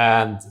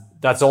 And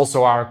that's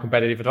also our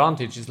competitive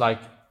advantage, is like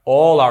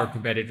all our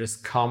competitors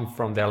come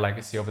from their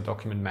legacy of a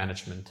document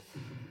management.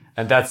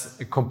 And that's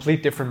a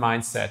complete different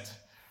mindset.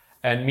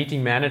 And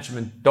meeting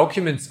management,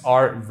 documents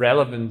are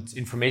relevant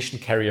information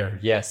carrier,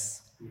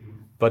 yes.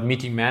 But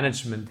meeting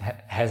management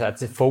has at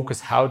the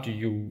focus, how do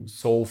you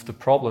solve the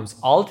problems?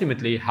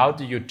 Ultimately, how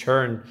do you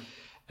turn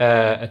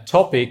a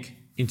topic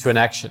into an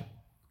action?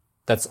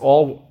 That's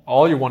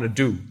all you want to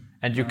do.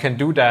 And you can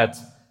do that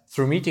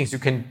through meetings. You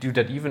can do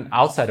that even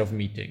outside of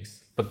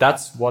meetings. But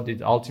that's what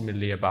it's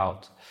ultimately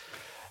about.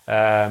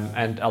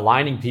 And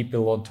aligning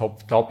people on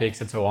top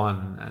topics and so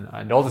on.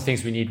 And all the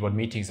things we need, what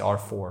meetings are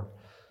for.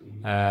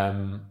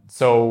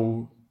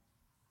 So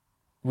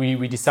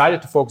we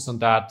decided to focus on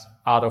that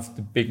out of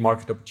the big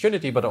market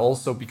opportunity, but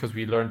also because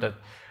we learned that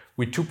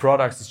with 2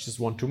 products, it's just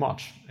one too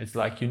much. It's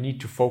like you need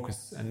to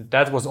focus. And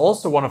that was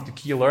also one of the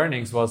key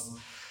learnings, was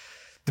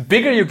the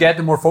bigger you get,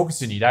 the more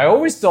focus you need. I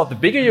always thought the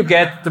bigger you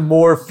get, the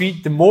more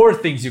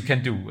things you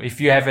can do. If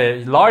you have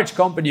a large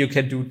company, you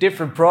can do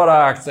different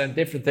products and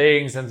different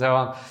things and so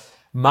on.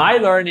 My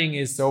learning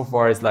is so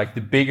far is like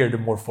the bigger, the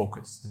more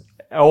focus.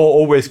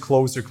 Always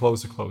closer.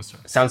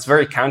 Sounds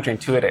very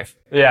counterintuitive.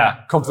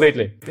 Yeah,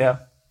 completely. Yeah.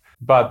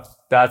 But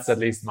that's at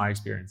least my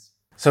experience.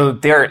 So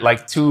there are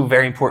like 2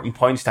 very important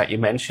points that you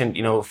mentioned.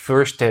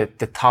 First,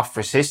 the tough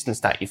resistance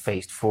that you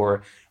faced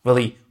for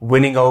really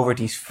winning over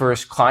these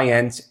first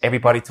clients.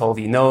 Everybody told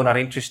you, no, not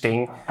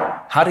interesting.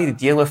 How did you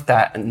deal with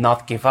that and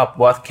not give up?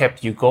 What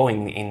kept you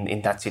going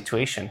in that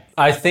situation?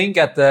 I think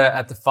at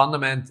the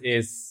fundament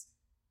is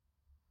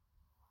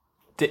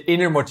the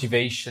inner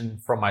motivation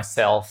from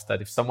myself,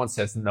 that if someone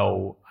says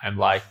no, I'm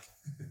like,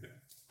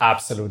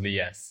 absolutely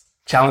yes.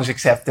 Challenge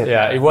accepted.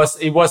 Yeah, it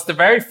was the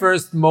very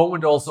first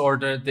moment also, or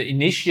the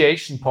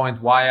initiation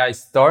point why I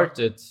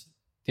started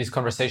this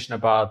conversation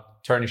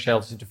about turning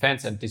shareholders into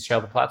fans and this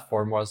shareholder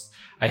platform. Was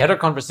I had a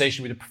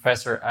conversation with a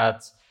professor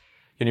at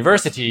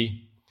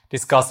university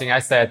discussing, I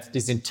said,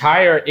 this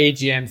entire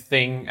AGM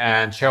thing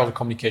and shareholder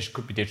communication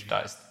could be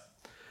digitized.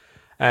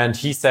 And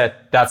he said,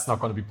 that's not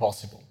going to be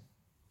possible.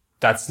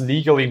 That's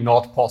legally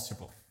not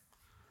possible.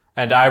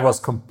 And I was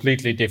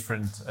completely a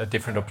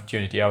different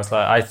opportunity.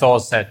 I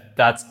said,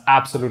 that's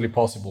absolutely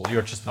possible.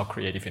 You're just not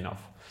creative enough.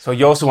 So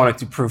you also wanted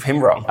to prove him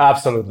wrong.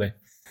 Absolutely.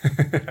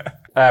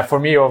 For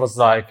me, it was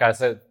like, I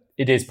said,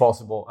 it is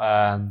possible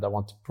and I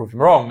want to prove him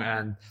wrong.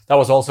 And that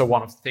was also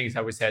one of the things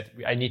that we said,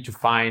 I need to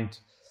find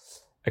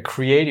a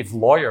creative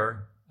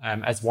lawyer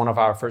as one of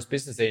our first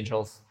business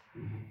angels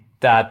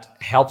that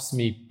helps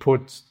me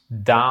put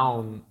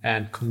down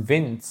and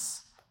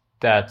convince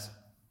that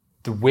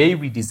the way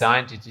we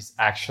designed it is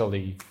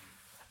actually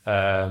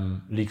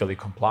legally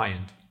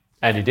compliant.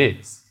 And it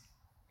is.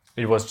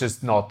 It was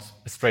just not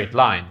a straight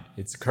line.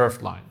 It's a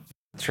curved line.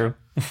 True.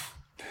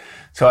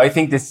 So I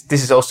think this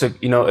is also,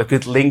 a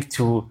good link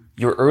to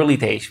your early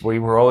days where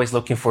you were always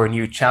looking for a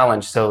new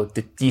challenge. So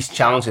these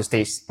challenges,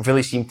 they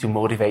really seem to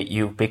motivate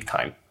you big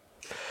time.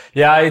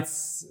 Yeah,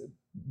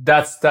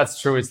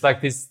 that's true. It's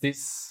like this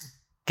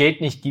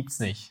geht nicht, gibt's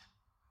nicht.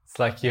 It's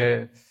like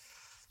it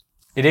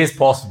is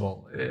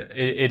possible.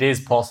 It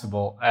is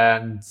possible,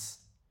 and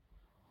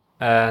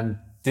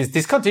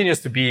this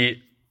continues to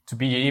be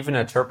even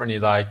at Turpany.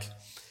 Like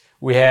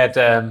we had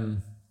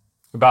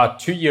about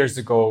 2 years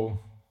ago,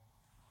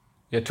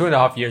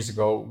 2.5 years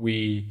ago,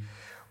 we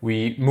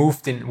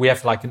moved in. We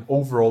have like an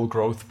overall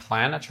growth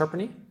plan at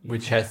Turpany,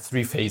 which has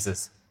 3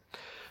 phases.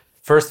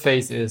 First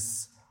phase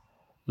is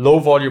low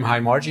volume, high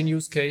margin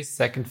use case.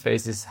 Second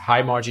phase is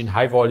high margin,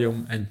 high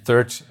volume. And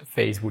third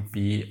phase would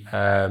be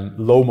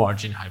low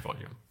margin, high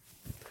volume.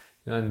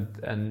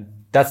 And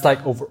that's like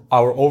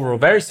our overall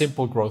very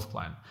simple growth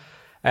plan.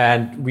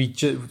 And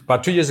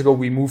about 2 years ago,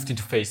 we moved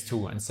into phase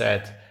 2 and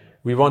said,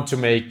 we want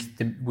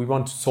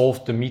to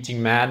solve the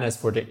meeting madness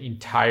for the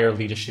entire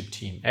leadership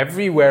team.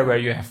 Everywhere where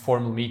you have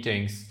formal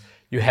meetings,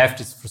 you have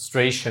this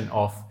frustration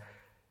of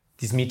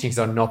these meetings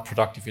are not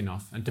productive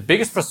enough. And the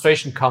biggest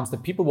frustration comes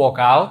that people walk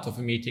out of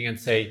a meeting and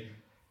say,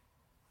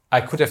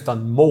 I could have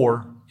done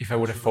more if I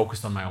would have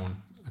focused on my own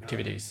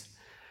activities.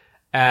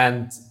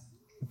 And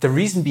the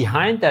reason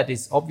behind that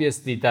is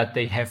obviously that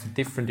they have a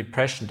different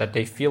impression, that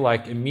they feel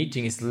like a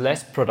meeting is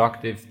less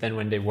productive than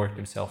when they work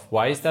themselves.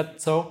 Why is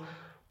that so?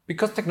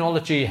 Because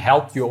technology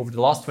helped you over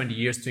the last 20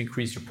 years to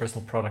increase your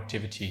personal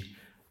productivity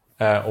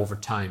over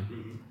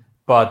time.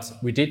 But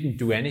we didn't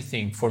do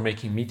anything for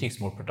making meetings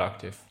more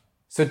productive.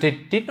 So they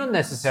did not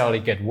necessarily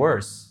get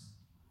worse,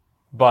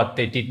 but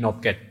they did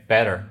not get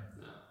better.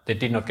 They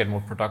did not get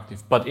more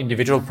productive, but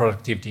individual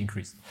productivity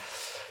increased.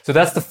 So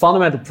that's the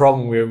fundamental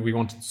problem we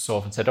wanted to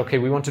solve, and said, okay,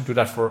 we want to do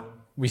that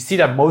we see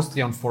that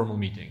mostly on formal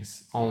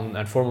meetings.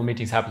 And formal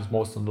meetings happens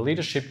most on the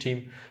leadership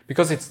team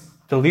because it's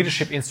the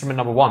leadership instrument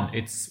number 1.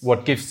 It's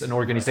what gives an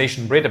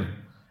organization rhythm.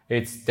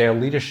 It's their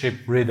leadership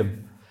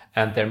rhythm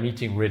and their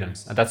meeting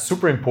rhythms. And that's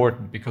super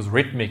important because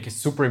rhythmic is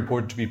super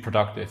important to be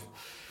productive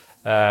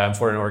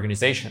for an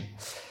organization.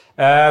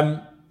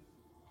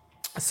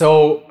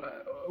 So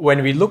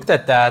when we looked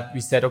at that,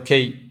 we said,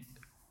 okay,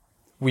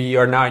 we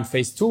are now in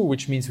phase 2,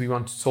 which means we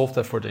want to solve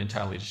that for the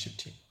entire leadership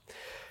team.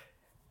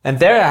 And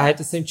there I had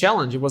the same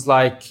challenge. It was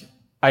like,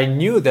 I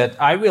knew that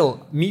I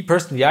will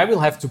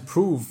have to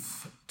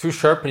prove to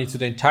Sherpany, to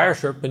the entire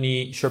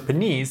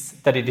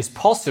Sherpanese, that it is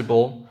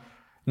possible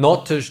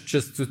not to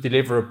just to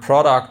deliver a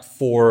product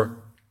for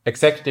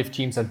executive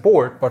teams and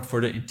board, but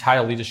for the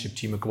entire leadership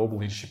team, a global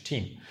leadership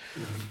team.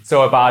 Mm-hmm.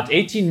 So about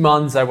 18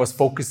 months, I was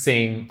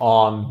focusing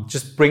on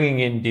just bringing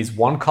in this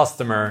one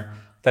customer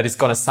that is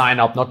going to sign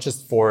up not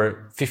just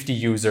for 50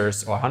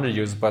 users or 100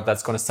 users, but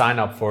that's going to sign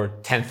up for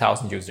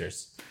 10,000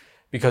 users.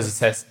 Because it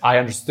says, I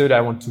understood,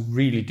 I want to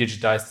really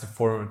digitize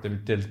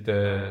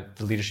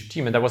the leadership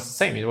team. And that was the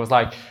same. It was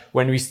like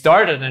when we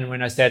started and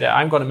when I said,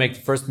 I'm going to make the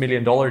first $1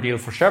 million deal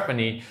for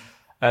Sherpany,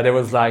 there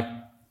was like,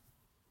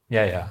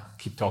 yeah,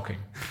 keep talking.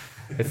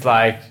 It's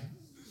like,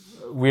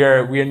 we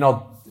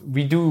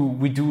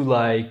do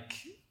like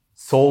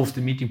solve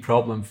the meeting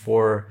problem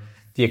for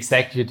the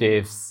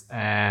executives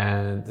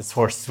and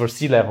for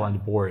C-level and the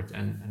board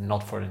and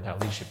not for the entire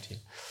leadership team.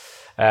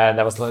 And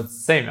that was the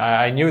same.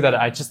 I knew that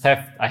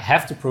I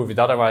have to prove it,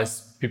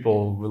 otherwise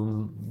people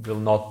will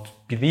not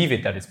believe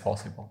it that it's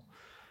possible.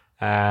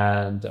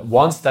 And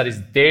once that is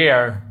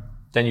there,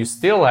 then you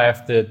still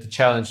have the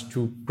challenge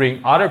to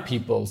bring other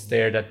peoples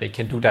there that they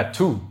can do that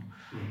too.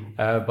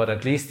 But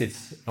at least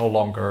it's no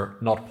longer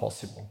not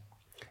possible.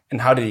 And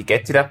how did you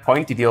get to that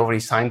point? Did you already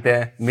sign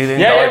the $1 million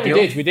deal?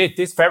 We did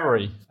this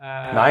February.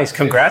 Nice,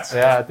 congrats.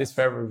 This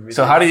February.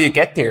 So how did you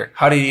get there?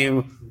 How did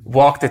you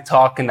walk the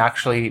talk and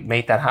actually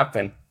make that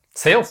happen?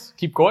 Sales,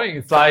 keep going.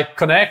 It's like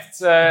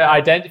connect,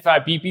 identify,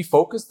 be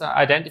focused,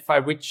 identify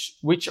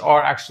which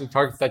are actually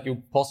targets that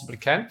you possibly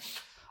can.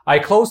 I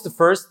closed the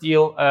first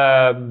deal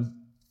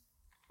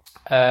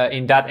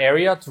in that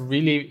area to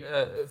really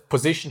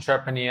position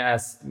Sherpany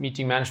as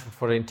meeting management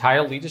for the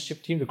entire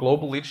leadership team, the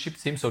global leadership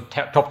team, so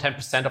top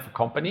 10% of a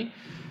company,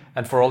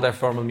 and for all their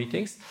formal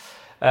meetings.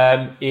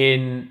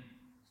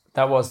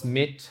 That was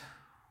mid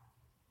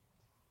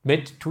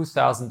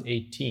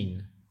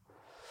 2018.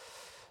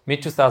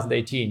 Mid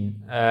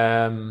 2018,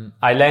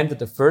 I landed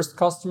the first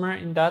customer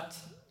in that,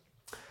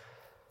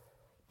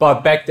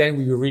 but back then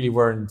we really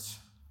weren't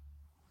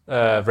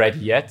ready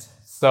yet.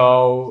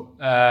 So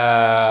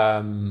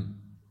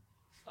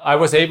I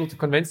was able to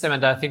convince them,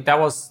 and I think that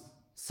was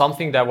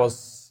something that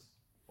was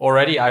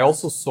already. I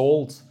also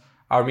sold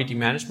our meeting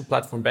management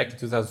platform back in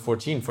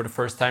 2014 for the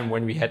first time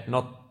when we had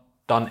not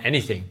done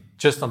anything,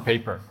 just on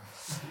paper,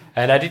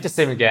 and I did the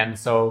same again.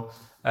 So.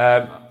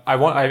 I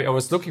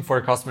was looking for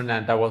a customer,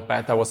 and that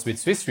was with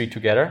Swiss Re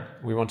together.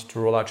 We wanted to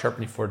roll out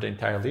Sherpany for the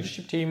entire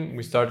leadership team.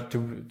 We started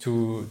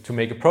to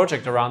make a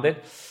project around it.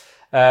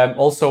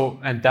 Also,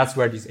 and that's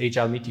where this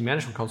agile meeting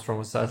management comes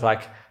from. So it's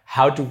like,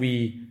 how do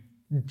we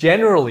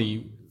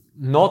generally,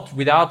 not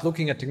without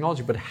looking at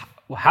technology, but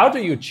how do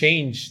you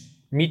change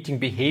meeting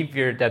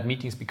behavior that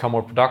meetings become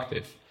more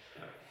productive?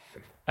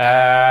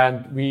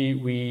 And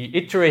we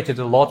iterated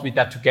a lot with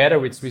that together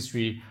with Swiss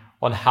Re.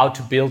 on how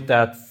to build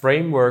that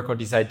framework or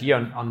this idea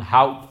on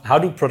how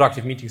do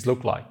productive meetings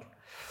look like.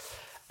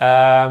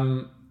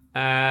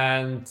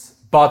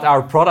 But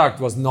our product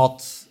was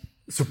not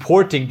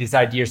supporting this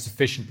idea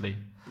sufficiently.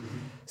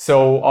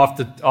 So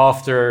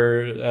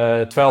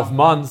after 12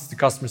 months, the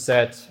customer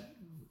said,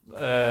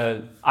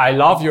 I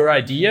love your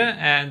idea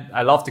and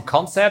I love the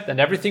concept and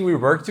everything, we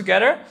work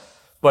together,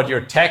 but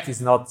your tech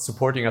is not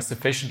supporting us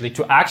sufficiently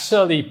to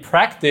actually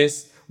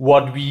practice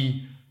what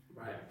we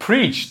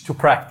preach to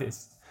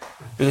practice.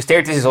 Because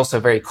there, this is also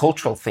a very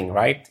cultural thing,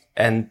 right?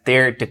 And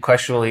there, the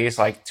question really is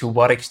like, to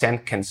what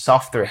extent can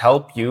software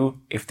help you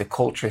if the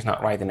culture is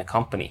not right in a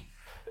company?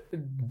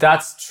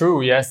 That's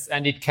true, yes.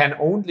 And it can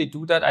only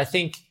do that. I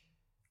think,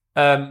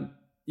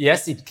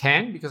 yes, it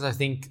can, because I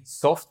think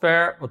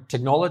software or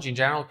technology in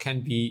general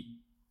can be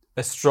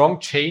a strong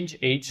change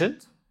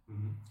agent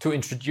to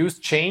introduce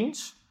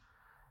change.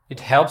 It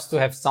helps to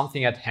have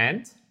something at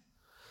hand.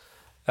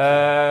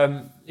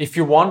 If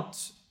you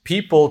want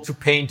people to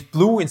paint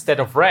blue instead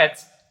of red,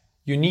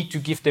 you need to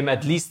give them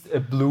at least a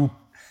blue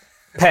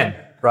pen,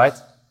 right?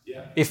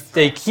 Yeah. If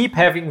they keep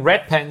having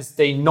red pens,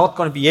 they're not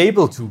going to be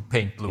able to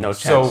paint blue. No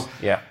chance. So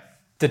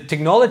the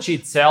technology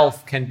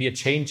itself can be a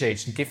change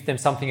agent, give them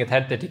something at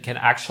hand that they can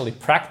actually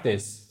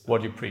practice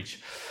what you preach.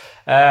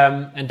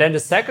 And then the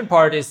second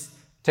part is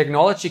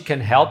technology can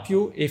help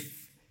you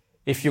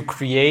if you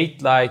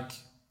create like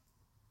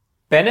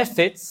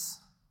benefits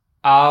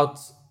out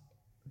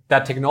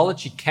that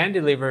technology can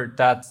deliver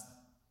that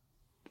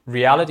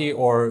reality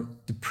or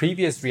the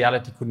previous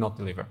reality could not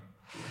deliver.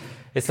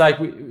 It's like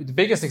the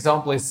biggest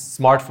example is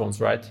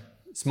smartphones, right?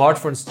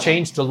 Smartphones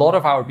changed a lot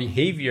of our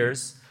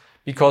behaviors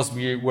because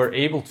we were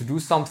able to do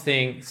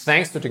something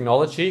thanks to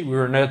technology we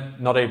were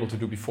not able to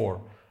do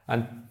before.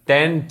 And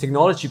then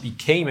technology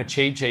became a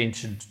change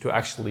agent to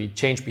actually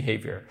change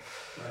behavior.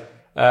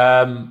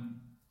 Right.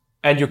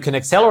 And you can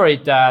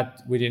accelerate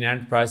that within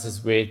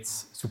enterprises with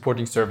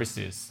supporting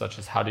services, such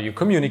as how do you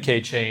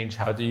communicate change,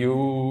 how do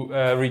you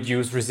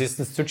reduce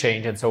resistance to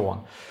change, and so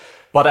on.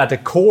 But at the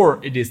core,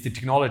 it is the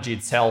technology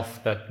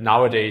itself that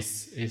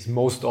nowadays is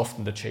most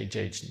often the change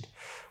agent,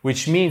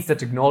 which means that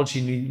technology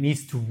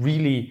needs to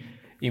really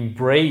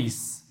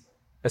embrace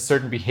a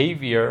certain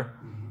behavior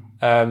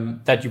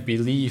that you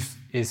believe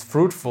is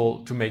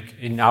fruitful to make,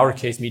 in our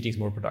case, meetings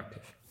more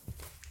productive.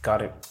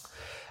 Got it.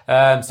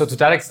 So to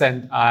that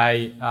extent,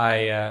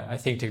 I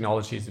think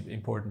technology is an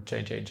important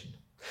change agent.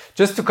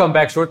 Just to come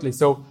back shortly,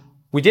 so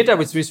we did that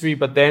with Swiss Re,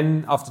 but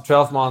then after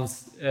 12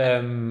 months,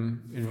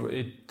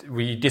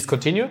 we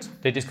discontinued.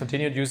 They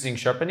discontinued using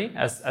Sherpany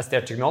as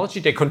their technology.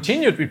 They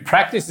continued with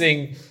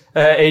practicing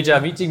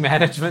agile meeting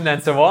management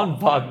and so on.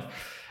 But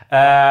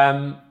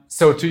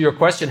so to your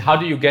question, how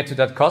do you get to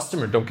that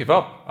customer? Don't give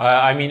up.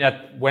 I mean,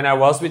 when I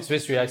was with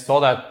Swiss Re, I saw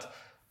that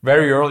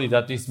very early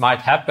that this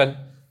might happen.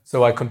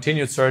 So I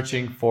continued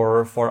searching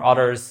for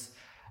others,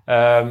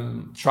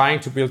 trying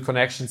to build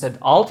connections. And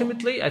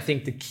ultimately, I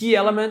think the key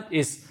element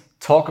is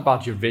talk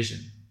about your vision.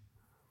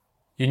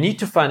 You need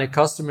to find a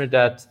customer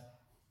that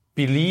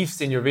believes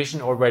in your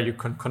vision or where you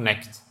can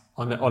connect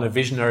on a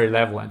visionary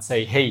level and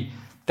say, hey,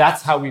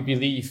 that's how we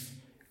believe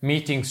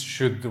meetings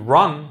should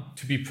run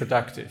to be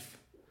productive.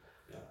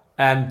 Yeah.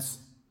 And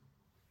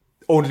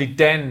only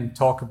then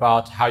talk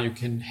about how you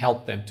can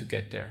help them to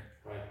get there.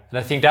 And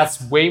I think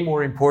that's way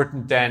more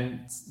important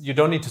than you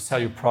don't need to sell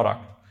your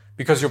product,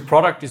 because your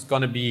product is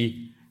going to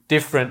be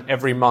different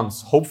every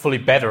month, hopefully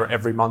better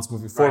every month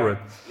moving forward.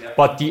 Yeah.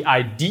 But the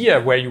idea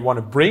where you want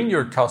to bring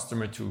your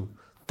customer to,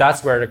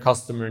 that's where the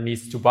customer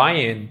needs to buy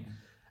in.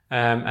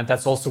 And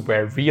that's also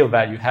where real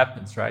value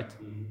happens, right?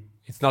 Mm-hmm.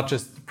 It's not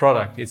just the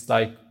product. It's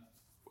like,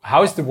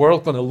 how is the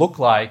world going to look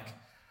like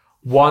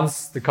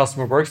once the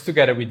customer works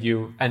together with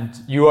you and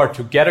you are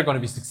together going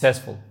to be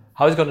successful?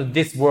 How is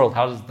this world,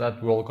 how is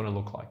that world going to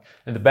look like?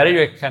 And the better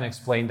you can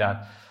explain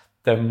that,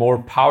 the more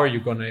power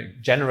you're going to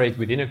generate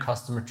within a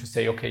customer to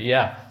say, okay,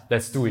 yeah,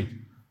 let's do it.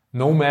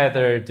 No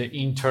matter the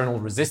internal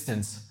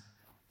resistance,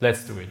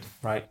 let's do it.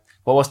 Right.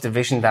 What was the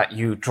vision that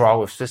you draw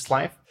with Swiss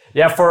Life?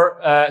 Yeah, for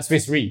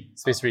Swiss Re.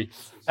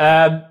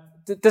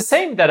 The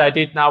same that I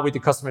did now with the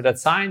customer that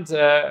signed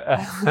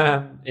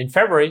in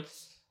February.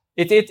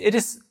 It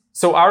is,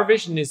 so our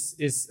vision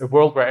is a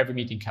world where every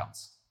meeting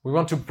counts. We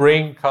want to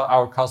bring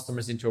our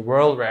customers into a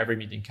world where every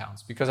meeting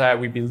counts, because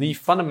we believe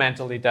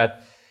fundamentally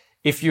that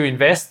if you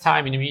invest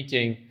time in a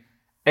meeting,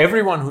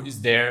 everyone who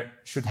is there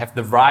should have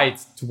the right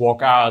to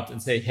walk out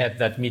and say, hey,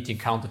 that meeting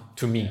counted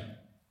to me,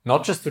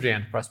 not just to the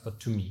enterprise, but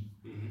to me.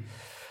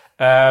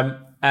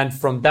 Mm-hmm. And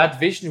from that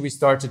vision, we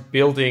started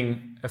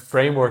building a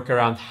framework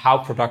around how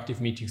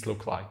productive meetings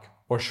look like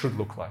or should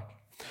look like.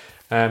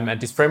 And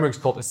this framework is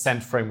called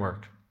Ascent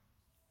Framework.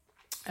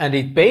 And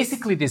it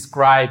basically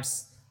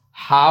describes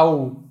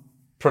how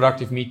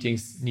productive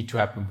meetings need to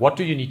happen. What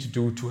do you need to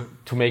do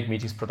to make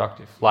meetings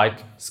productive?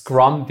 Like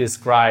Scrum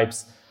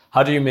describes,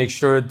 how do you make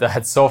sure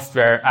that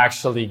software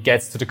actually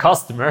gets to the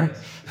customer?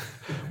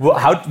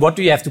 What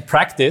do you have to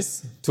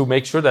practice to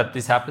make sure that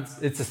this happens?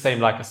 It's the same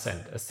like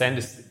Ascent. Ascent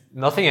is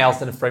nothing else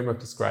than a framework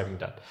describing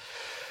that.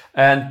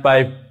 And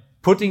by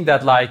putting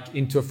that like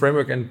into a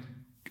framework and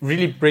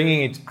really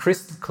bringing it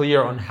crystal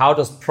clear on how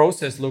does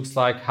process looks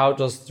like, how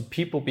does the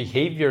people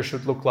behavior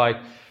should look like,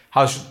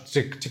 how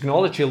should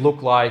technology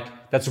look like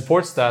that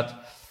supports that,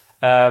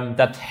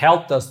 that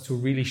helped us to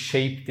really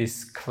shape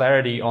this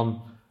clarity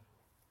on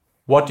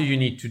what do you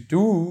need to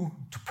do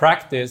to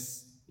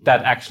practice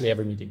that actually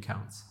every meeting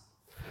counts.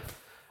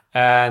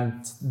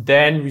 And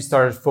then we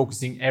started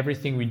focusing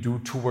everything we do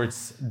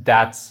towards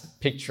that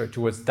picture,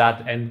 towards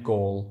that end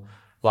goal.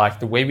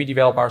 Like the way we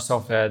develop our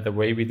software, the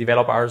way we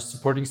develop our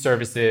supporting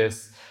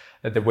services,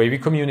 the way we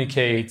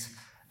communicate,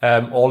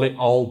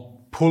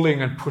 all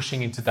pulling and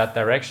pushing into that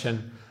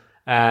direction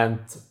and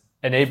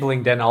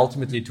enabling then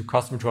ultimately to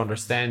customer to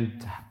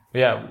understand,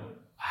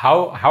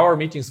 how are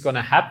meetings going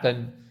to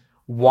happen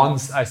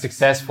once I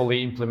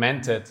successfully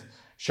implemented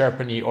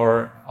Sherpany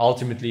or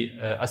ultimately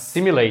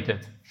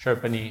assimilated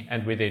Sherpany,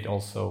 and with it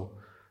also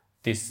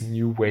this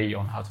new way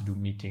on how to do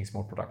meetings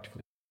more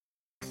productively.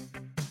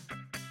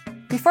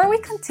 Before we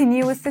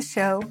continue with the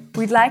show,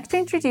 we'd like to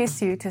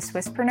introduce you to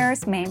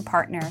Swisspreneurs' main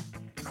partner,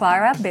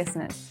 Klara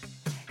Business,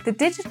 the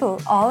digital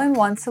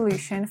all-in-one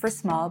solution for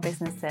small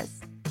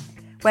businesses.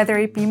 Whether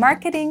it be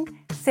marketing,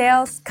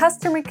 sales,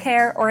 customer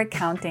care, or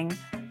accounting,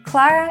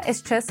 Klara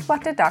is just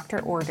what the doctor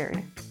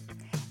ordered.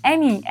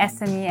 Any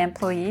SME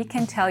employee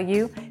can tell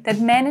you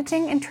that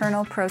managing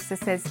internal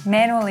processes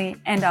manually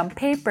and on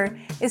paper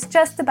is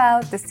just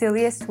about the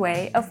silliest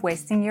way of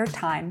wasting your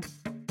time.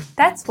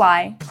 That's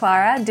why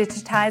Klara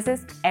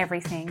digitizes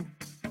everything.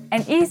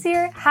 An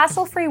easier,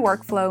 hassle-free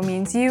workflow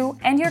means you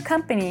and your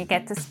company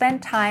get to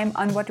spend time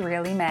on what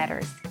really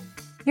matters,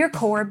 your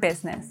core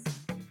business.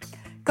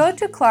 Go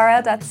to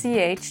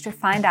klara.ch to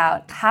find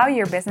out how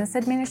your business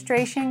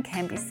administration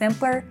can be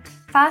simpler,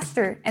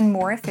 faster, and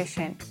more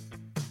efficient.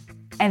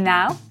 And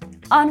now,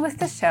 on with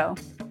the show.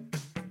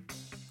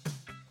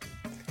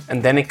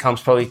 And then it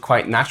comes probably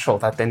quite natural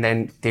that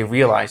then they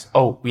realize,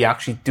 oh, we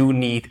actually do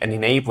need an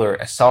enabler,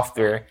 a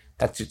software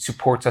that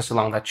supports us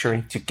along that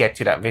journey to get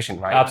to that vision,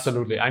 right?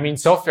 Absolutely. I mean,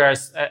 software,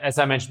 as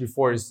I mentioned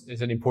before,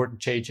 is an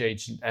important change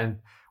agent. And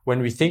when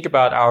we think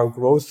about our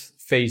growth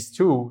phase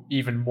 2,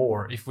 even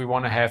more, if we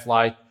want to have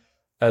like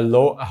a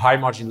high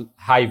margin,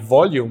 high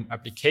volume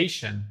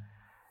application,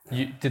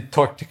 the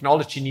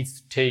technology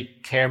needs to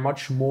take care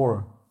much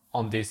more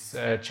on this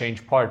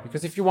change part.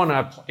 Because if you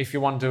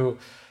want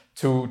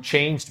to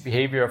change the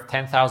behavior of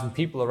 10,000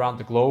 people around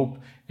the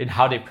globe in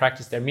how they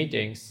practice their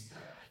meetings,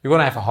 you're going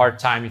to have a hard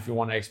time if you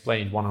want to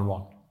explain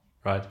one-on-one,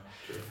 right?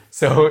 Sure.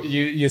 So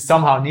you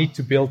somehow need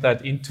to build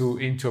that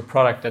into a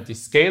product that is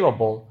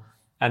scalable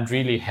and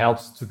really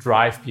helps to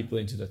drive people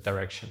into that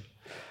direction.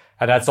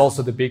 And that's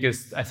also the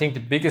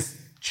biggest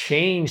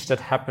change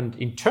that happened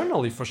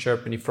internally for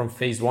Sherpany from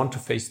phase 1 to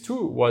phase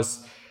 2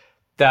 was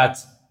that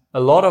a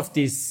lot of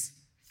this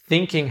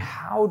thinking,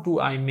 how do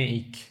I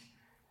make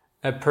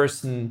a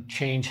person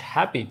change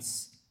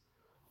habits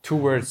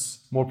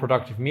towards more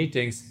productive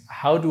meetings?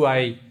 How do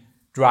I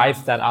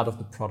drive that out of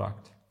the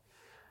product?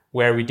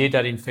 Where we did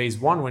that in phase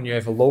 1, when you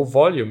have a low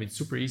volume, it's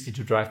super easy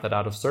to drive that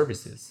out of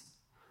services.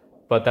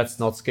 But that's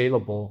not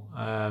scalable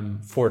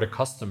for the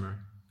customer.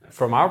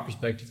 From our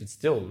perspective, it's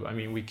still,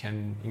 we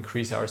can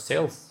increase our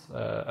sales,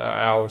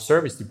 our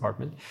service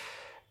department.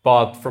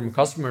 But from a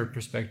customer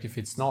perspective,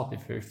 it's not.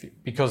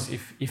 Because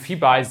if he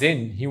buys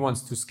in, he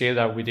wants to scale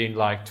that within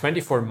like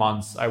 24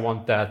 months. I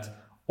want that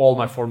all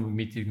my formal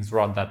meetings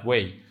run that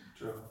way.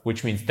 Sure.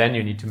 Which means then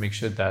you need to make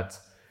sure that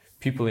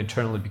people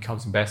internally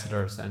becomes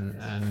ambassadors and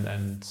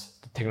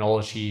the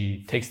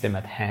technology takes them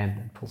at hand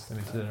and pulls them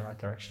into the right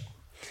direction.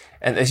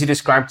 And as you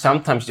described,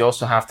 sometimes you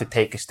also have to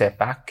take a step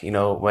back.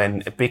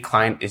 When a big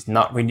client is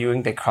not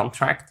renewing their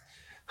contract,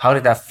 how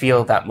did that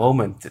feel that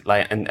moment?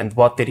 And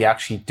what did he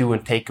actually do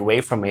and take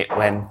away from it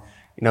when,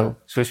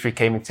 Swiss Re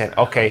came and said,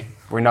 okay,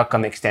 we're not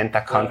going to extend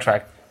that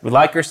contract. We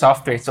like your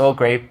software. It's all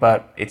great,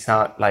 but it's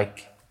not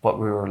like what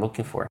we were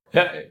looking for.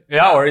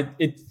 Yeah, or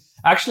it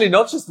actually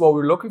not just what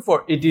we're looking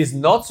for. It is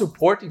not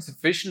supporting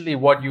sufficiently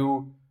what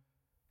you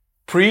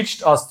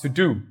preached us to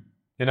do.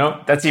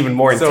 That's even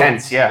more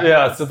intense. Yeah.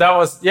 Yeah. So that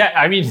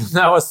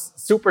was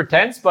super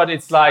tense, but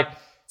it's a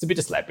bit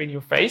of slap in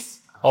your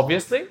face,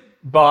 obviously,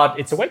 but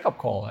it's a wake up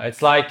call.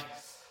 It's like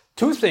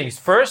two things.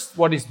 First,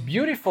 what is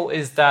beautiful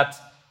is that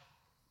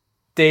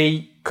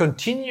they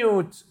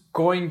continued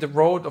going the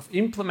road of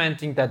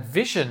implementing that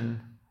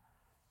vision,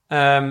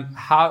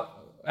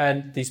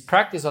 and this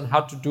practice on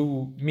how to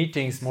do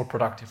meetings more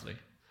productively,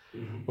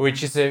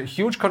 which is a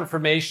huge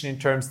confirmation in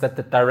terms that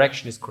the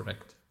direction is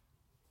correct.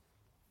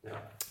 Yeah.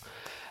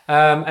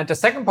 And the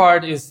second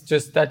part is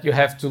just that you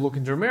have to look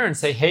into the mirror and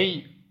say,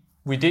 hey,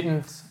 we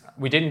didn't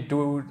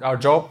do our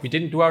job. We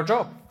didn't do our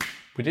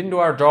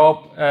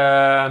job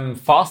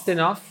fast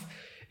enough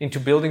into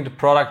building the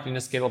product in a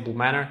scalable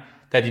manner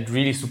that it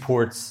really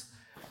supports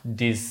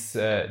this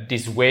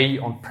way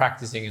on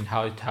practicing and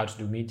how to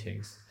do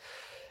meetings.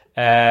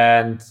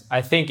 And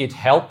I think it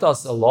helped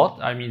us a lot.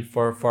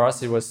 For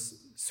us, it was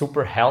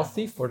super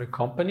healthy for the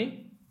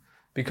company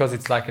because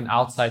it's like an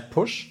outside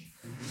push.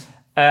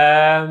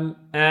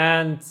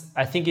 And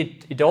I think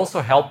it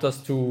also helped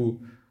us to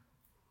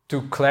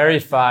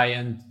clarify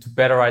and to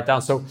better write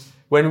down. So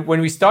when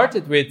we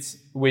started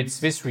with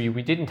Swiss Re,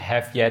 we didn't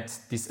have yet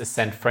this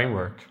Ascent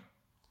framework.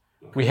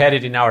 We had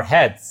it in our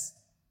heads,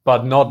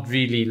 but not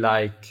really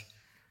like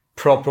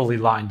properly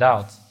lined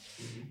out.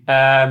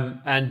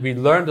 And we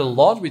learned a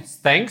lot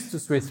thanks to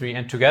Swiss Re,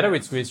 and together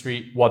with Swiss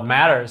Re, what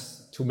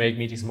matters to make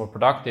meetings more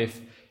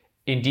productive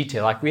in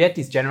detail. Like we had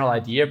this general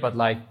idea, but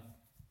like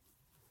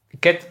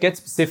get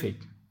specific.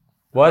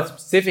 What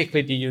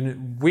specifically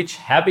which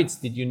habits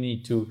did you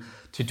need to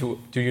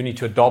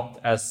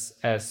adopt as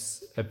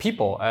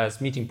people,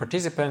 as meeting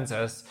participants,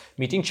 as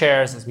meeting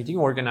chairs, as meeting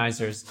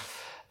organizers?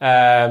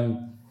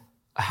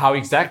 How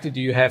exactly do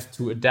you have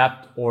to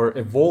adapt or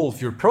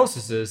evolve your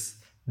processes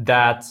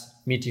that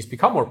meetings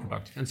become more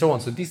productive, and so on?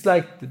 So these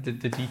like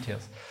the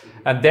details.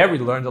 And there we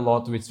learned a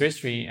lot with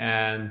Swiss Re,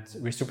 and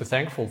we're super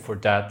thankful for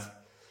that.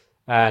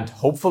 And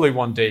hopefully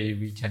one day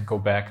we can go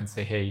back and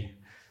say, hey,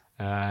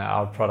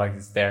 our product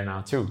is there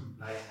now too.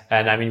 Nice.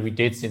 And I mean, we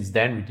did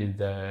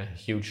a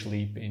huge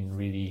leap in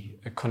really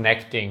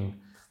connecting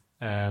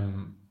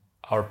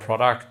our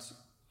product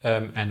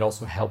and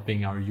also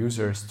helping our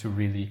users to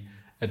really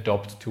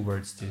adopt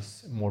towards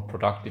this more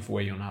productive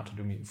way on how to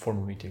do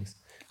formal meetings.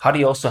 How do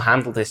you also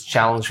handle this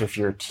challenge with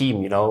your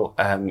team? You know,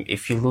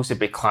 if you lose a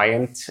big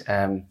client,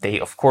 they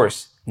of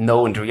course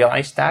know and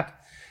realize that.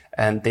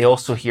 And they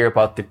also hear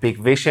about the big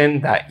vision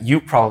that you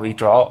probably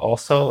draw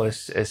also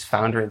as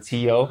founder and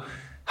CEO.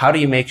 How do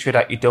you make sure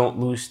that you don't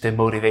lose the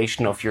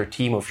motivation of your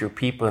team, of your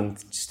people, and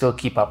still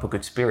keep up a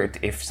good spirit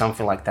if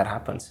something like that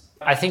happens?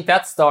 I think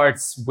that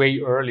starts way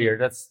earlier.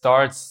 That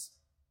starts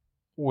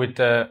with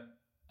the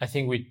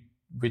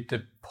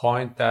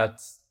point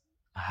that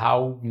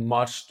how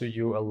much do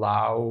you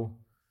allow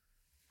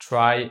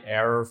try,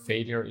 error,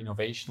 failure,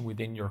 innovation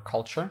within your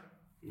culture?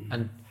 Mm-hmm.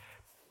 And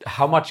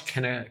how much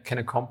can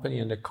a company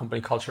and a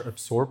company culture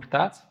absorb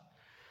that?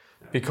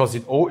 Because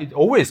it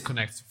always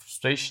connects to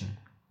frustration.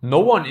 No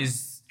one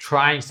is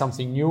trying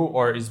something new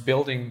or is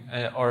building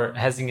or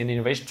having an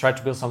innovation, try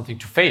to build something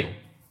to fail.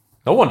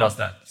 No one does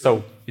that.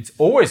 So it's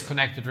always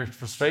connected with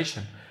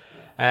frustration.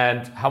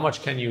 And how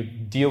much can you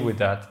deal with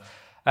that?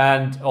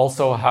 And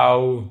also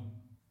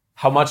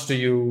how much do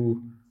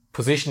you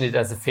position it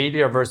as a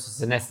failure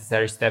versus a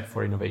necessary step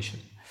for innovation?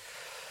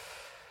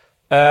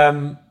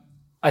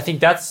 I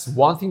think that's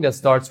one thing that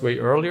starts way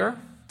earlier.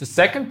 The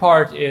second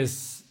part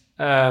is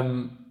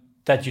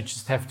that you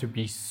just have to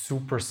be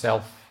super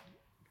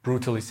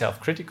brutally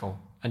self-critical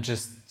and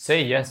just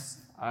say,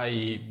 yes,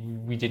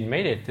 we didn't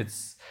make it.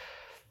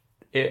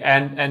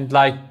 And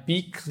like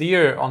be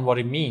clear on what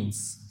it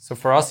means. So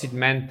for us, it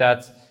meant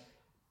that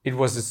it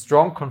was a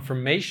strong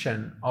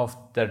confirmation of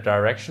the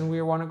direction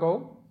we want to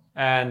go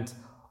and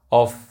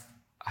of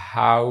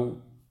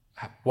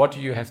what do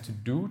you have to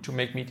do to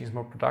make meetings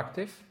more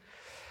productive.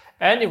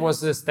 And it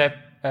was a step,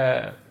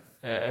 a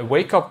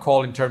wake-up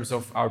call in terms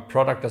of our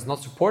product does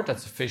not support that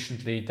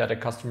sufficiently that a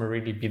customer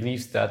really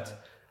believes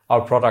that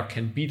our product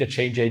can be the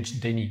change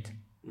agent they need,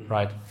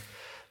 right?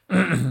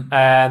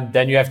 And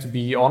then you have to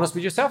be honest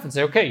with yourself and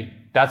say, okay,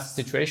 that's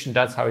the situation,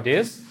 that's how it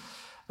is.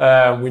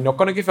 We're not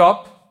going to give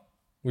up.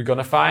 We're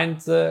going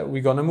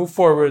to move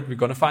forward. We're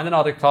going to find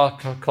another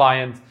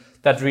client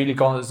that really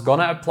is going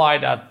to apply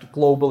that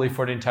globally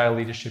for the entire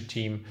leadership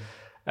team.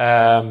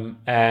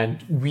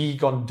 And we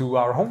going to do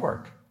our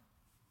homework.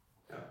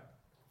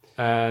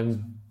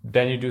 And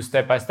then you do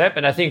step by step.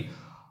 And I think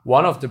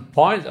one of the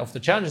points of the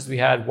challenges we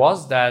had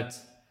was that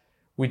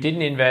we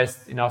didn't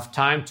invest enough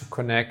time to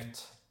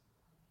connect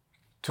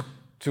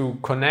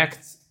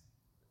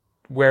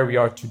where we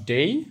are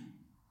today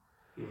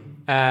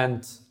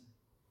and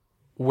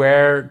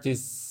where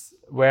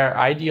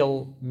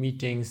ideal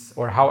meetings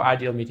or how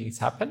ideal meetings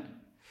happen.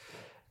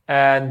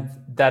 And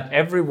that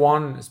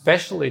everyone,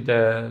 especially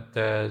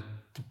the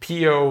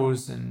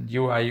POs and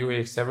UI,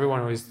 UX,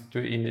 everyone who is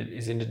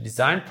in the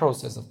design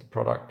process of the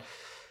product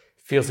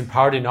feels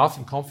empowered enough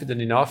and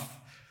confident enough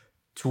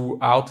to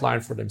outline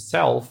for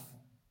themselves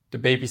the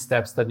baby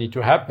steps that need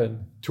to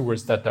happen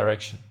towards that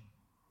direction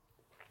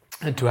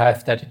and to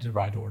have that in the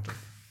right order.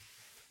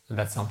 And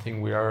that's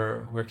something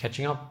we're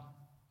catching up.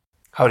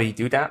 How do you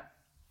do that?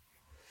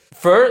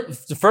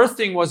 The first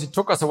thing was it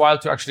took us a while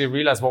to actually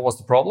realize what was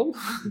the problem.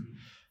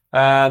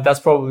 That's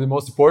probably the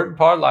most important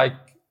part, like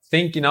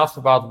think enough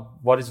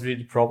about what is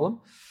really the problem.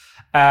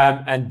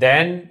 And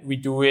then we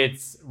do it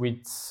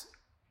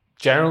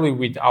generally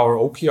with our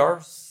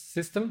OKR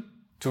system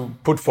to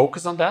put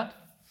focus on that.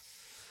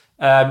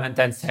 And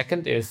then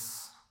second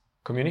is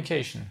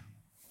communication.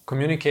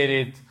 Communicate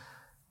it,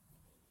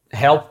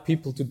 help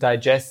people to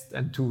digest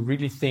and to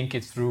really think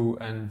it through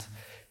and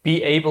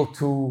be able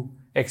to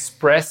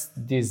express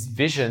this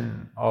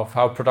vision of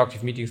how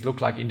productive meetings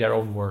look like in their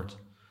own words.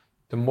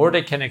 The more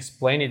they can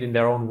explain it in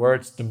their own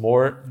words, the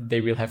more they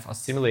will have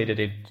assimilated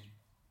it.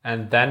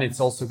 And then it's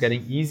also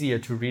getting easier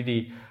to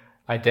really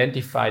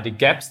identify the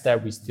gaps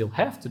that we still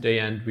have today.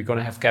 And we're going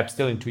to have gaps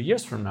still in 2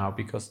 years from now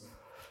because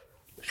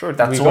Sure,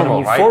 that's we're going to normal,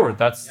 move right? forward.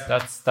 That's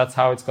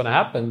how it's going to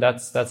happen.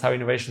 That's how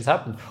innovations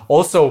happen.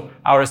 Also,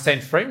 our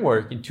Ascent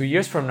framework in 2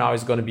 years from now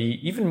is going to be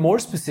even more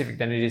specific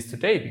than it is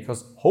today,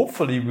 because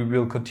hopefully we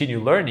will continue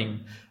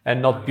learning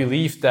and not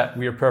believe that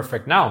we are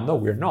perfect now. No,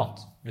 we're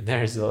not.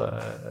 There's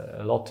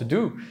a lot to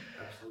do.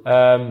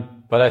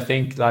 But I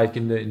think like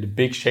in the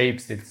big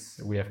shapes,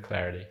 we have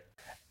clarity.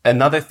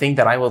 Another thing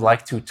that I would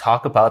like to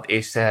talk about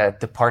is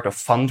the part of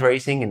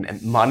fundraising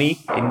and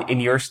money in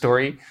your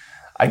story.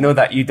 I know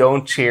that you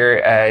don't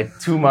share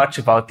too much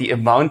about the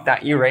amount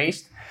that you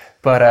raised,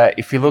 but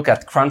if you look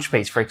at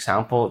Crunchbase, for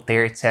example,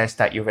 there it says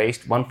that you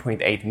raised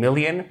 1.8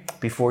 million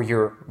before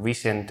your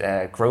recent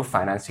growth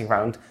financing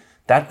round.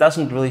 That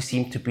doesn't really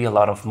seem to be a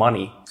lot of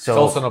money. So it's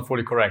also not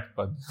fully correct,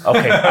 but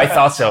okay, I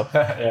thought so.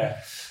 Yeah.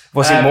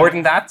 Was it more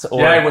than that? Or?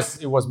 Yeah,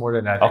 it was more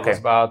than that. Okay. It was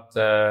about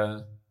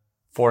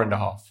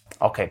 4.5.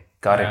 Okay,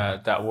 got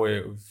it. That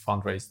we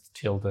fundraised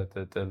till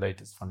the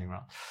latest funding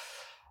round.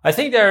 I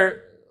think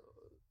there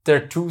are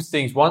two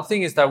things. One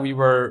thing is that we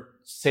were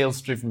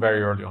sales driven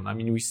very early on. I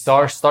mean, we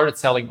started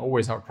selling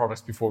always our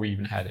products before we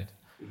even had it,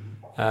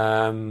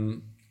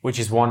 which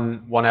is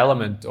one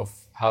element of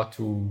how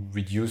to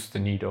reduce the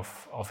need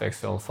of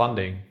external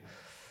funding.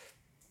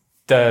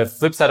 The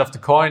flip side of the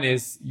coin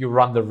is you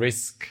run the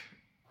risk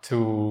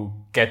to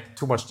get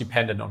too much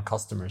dependent on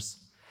customers.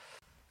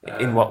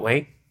 In what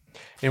way?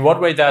 In what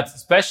way? That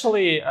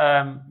especially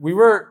we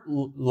were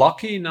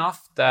lucky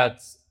enough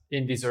that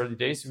in these early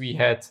days we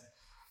had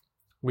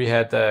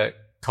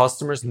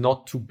customers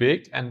not too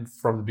big, and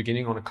from the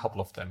beginning on a couple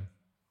of them.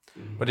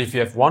 But if you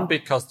have one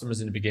big customers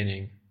in the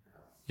beginning,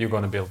 you're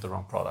going to build the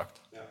wrong product.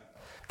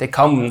 They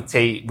come and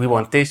say, we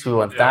want this, we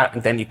want that,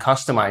 and then you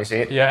customize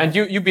it. Yeah, and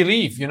you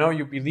believe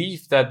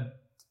that,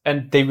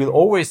 and they will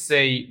always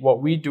say,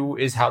 what we do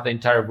is how the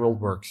entire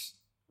world works.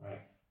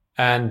 Right.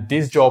 And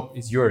this job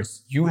is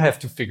yours. You have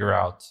to figure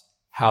out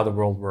how the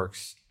world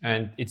works.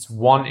 And it's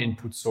one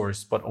input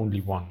source, but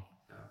only one.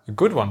 A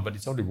good one, but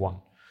it's only one.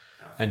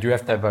 And you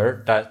have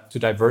to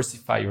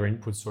diversify your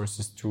input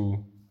sources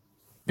to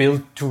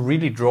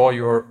really draw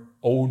your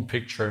own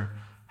picture,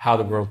 how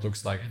the world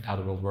looks like and how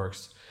the world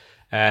works.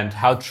 And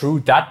how true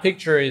that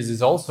picture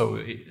is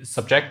also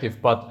subjective,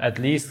 but at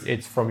least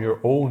it's from your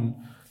own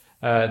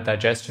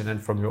digestion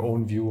and from your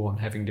own view on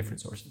having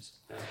different sources.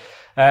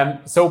 But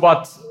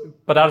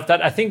out of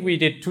that, I think we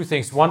did two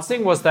things. One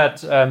thing was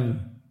that,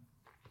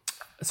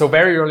 so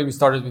very early we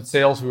started with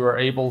sales. We were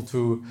able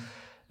to,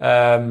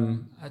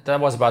 that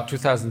was about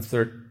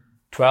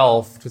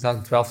 2012,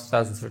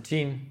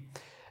 2013,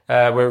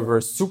 where we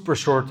were super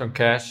short on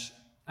cash,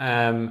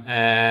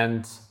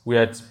 and we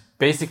had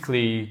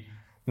basically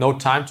no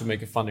time to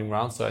make a funding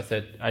round. So I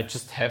said, I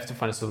just have to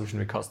find a solution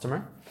with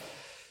customer.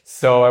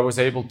 So I was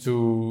able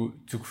to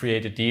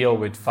create a deal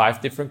with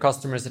 5 different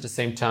customers at the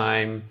same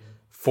time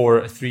for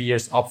a 3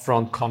 years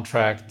upfront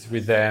contract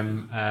with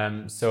them.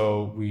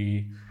 So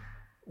we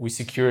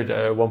secured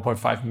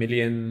 1.5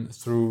 million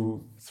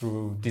through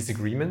these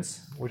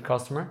agreements with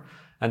customer.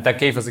 And that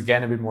gave us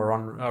again a bit more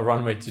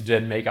runway to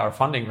then make our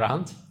funding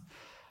round.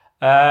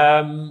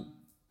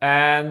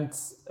 And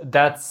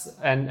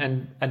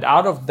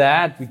out of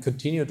that, we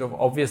continued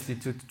obviously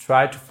to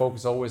try to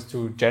focus always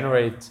to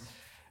generate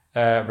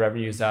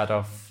revenues out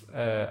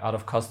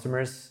of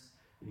customers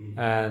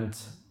and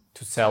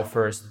to sell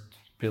first,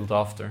 build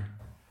after.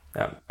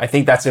 I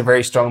think that's a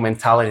very strong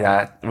mentality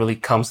that really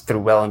comes through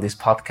well in this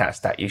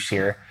podcast that you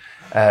share.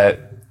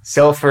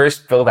 Sell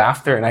first, build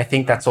after, and I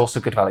think that's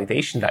also good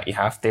validation that you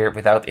have there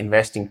without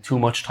investing too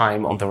much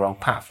time on the wrong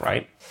path,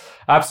 right?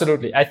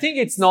 Absolutely. I think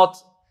it's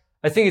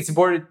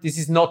important. This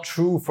is not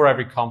true for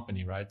every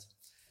company, right?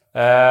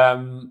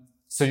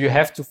 So you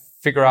have to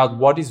figure out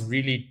what is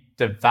really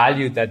the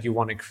value that you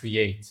want to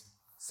create.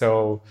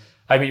 So,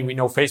 I mean, we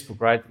know Facebook,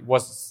 right? It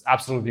was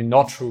absolutely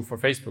not true for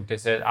Facebook. They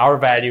said our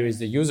value is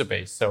the user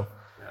base. So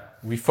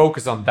we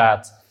focus on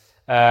that.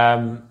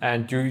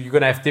 And you're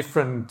going to have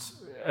different,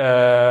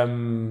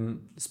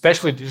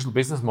 especially digital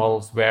business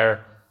models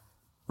where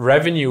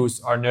revenues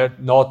are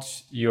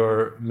not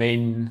your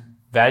main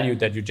value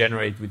that you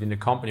generate within the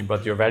company,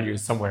 but your value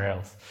is somewhere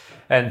else.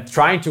 And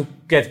trying to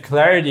get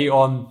clarity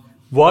on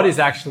what is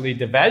actually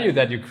the value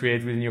that you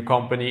create within your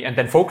company and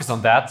then focus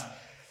on that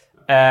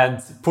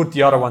and put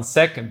the other one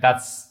second,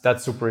 that's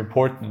super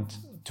important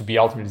to be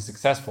ultimately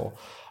successful.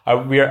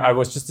 I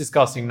was just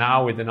discussing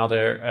now with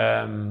another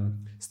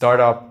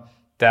startup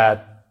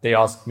that they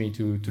asked me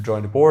to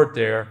join the board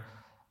there.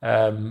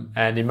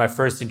 And in my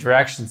first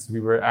interactions, we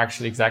were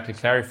actually exactly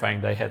clarifying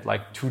they had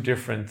like 2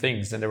 different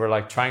things, and they were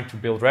like trying to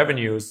build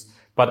revenues,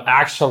 but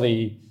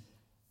actually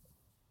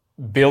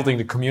building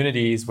the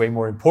community is way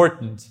more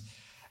important.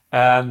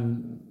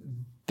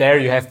 There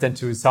you have then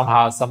to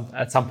somehow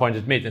at some point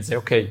admit and say,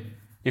 okay,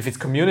 if it's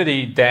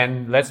community,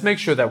 then let's make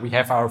sure that we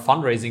have our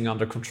fundraising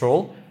under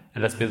control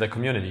and let's build a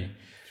community.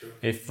 Sure.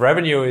 If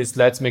revenue is,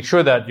 let's make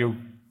sure that you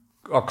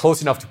are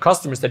close enough to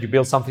customers that you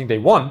build something they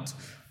want,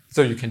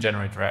 so you can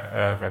generate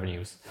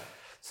revenues.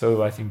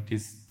 So I think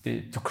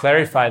to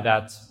clarify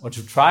that, or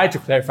to try to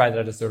clarify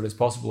that as early as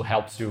possible,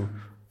 helps you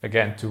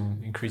again, to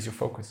increase your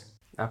focus.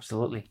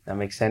 Absolutely. That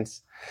makes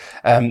sense.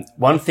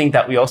 One thing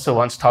that we also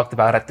once talked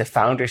about at the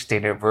Founders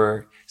Dinner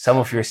were some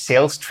of your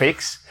sales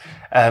tricks.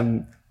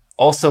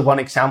 Also, one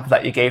example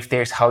that you gave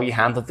there is how you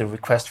handled the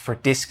request for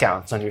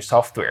discounts on your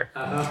software.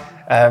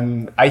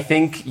 I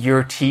think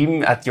your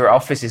team at your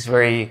office is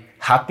very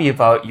happy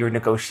about your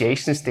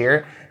negotiations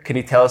there. Can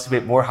you tell us a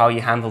bit more how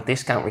you handle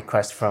discount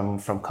requests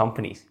from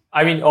companies?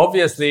 I mean,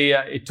 obviously,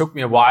 it took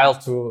me a while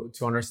to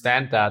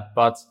understand that,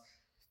 but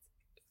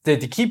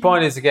the key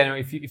point is, again,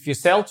 if you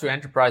sell to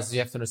enterprises, you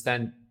have to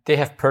understand they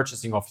have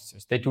purchasing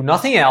officers. They do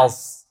nothing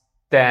else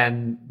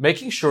than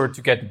making sure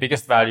to get the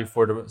biggest value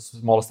for the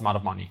smallest amount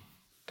of money.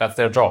 That's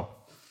their job.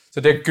 So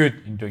they're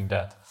good in doing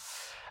that.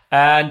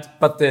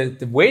 But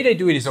the way they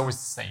do it is always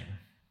the same.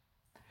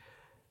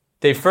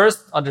 They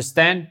first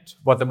understand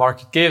what the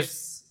market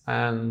gives,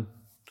 and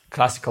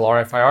classical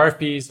RFI,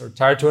 RFPs, or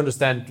try to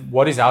understand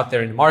what is out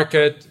there in the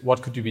market,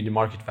 what could be the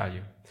market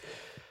value.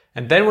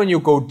 And then when you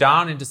go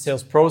down in the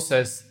sales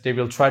process, they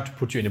will try to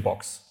put you in a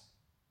box.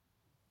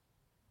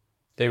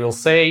 They will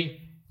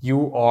say,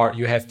 you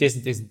have this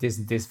and this and this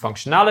and this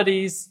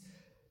functionalities.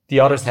 The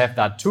others have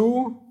that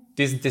too.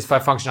 This and this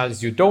 5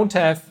 functionalities you don't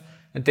have.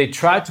 And they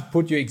try to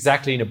put you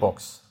exactly in a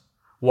box.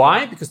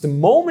 Why? Because the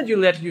moment you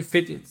let you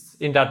fit it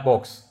in that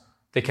box,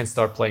 they can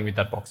start playing with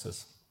that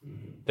boxes.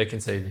 They can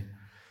say,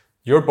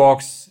 your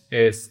box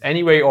is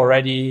anyway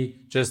already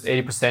just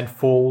 80%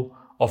 full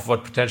of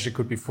what potentially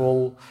could be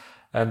full.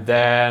 And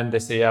then they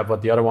say, yeah,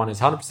 but the other one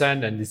is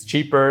 100% and it's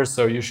cheaper,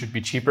 so you should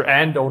be cheaper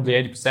and only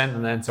 80%,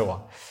 and then so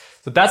on.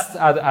 So that's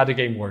how the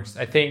game works,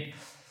 I think.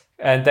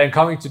 And then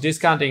coming to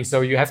discounting,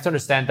 so you have to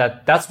understand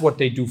that that's what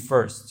they do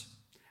first.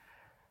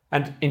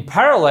 And in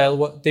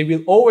parallel, they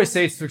will always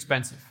say it's too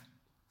expensive.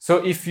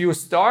 So if you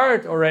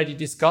start already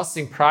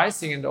discussing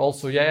pricing and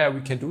also, yeah, we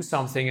can do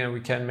something and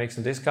we can make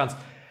some discounts,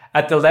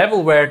 at the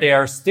level where they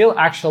are still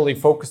actually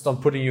focused on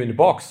putting you in the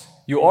box,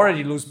 you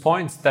already lose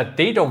points that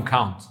they don't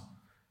count.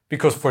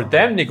 Because for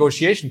them,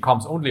 negotiation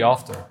comes only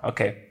after.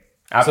 Okay.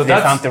 After they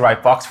found the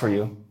right box for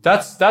you.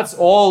 That's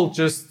all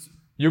just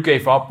you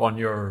gave up on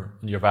your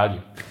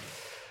value.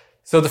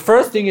 So the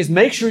first thing is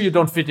make sure you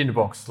don't fit in the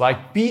box.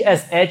 Like, be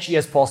as edgy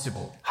as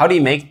possible. How do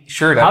you make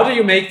sure that? How do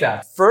you make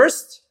that?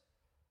 First,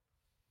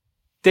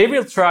 they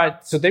will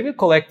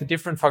collect the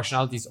different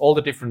functionalities all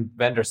the different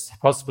vendors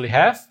possibly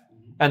have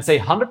and say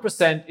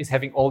 100% is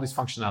having all these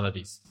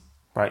functionalities.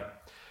 Right.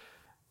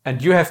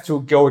 And you have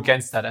to go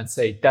against that and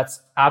say,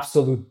 that's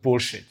absolute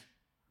bullshit.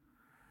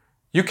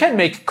 You can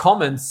make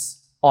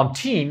comments on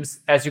Teams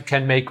as you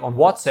can make on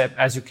WhatsApp,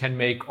 as you can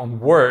make on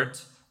Word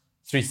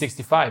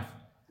 365.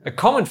 A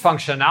common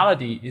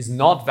functionality is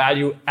not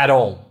value at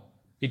all.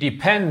 It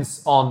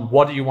depends on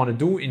what you want to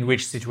do in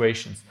which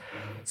situations.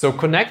 So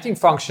connecting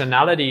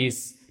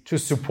functionalities to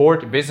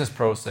support a business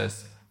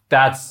process,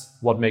 that's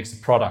what makes a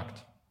product.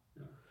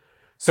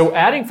 So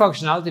adding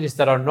functionalities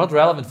that are not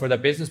relevant for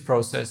that business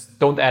process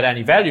don't add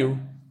any value.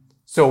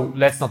 So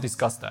let's not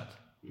discuss that.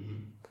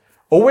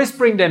 Always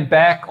bring them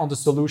back on the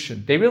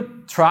solution. They will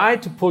try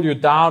to pull you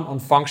down on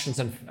functions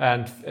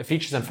and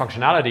features and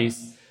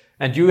functionalities,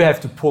 and you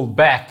have to pull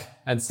back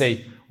and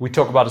say, we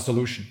talk about a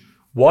solution.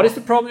 What is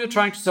the problem you're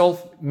trying to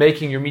solve?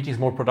 Making your meetings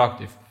more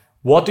productive.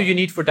 What do you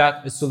need for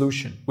that? A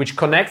solution, which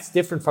connects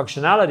different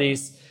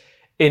functionalities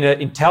in an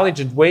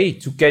intelligent way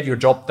to get your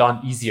job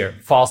done easier,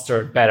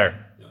 faster,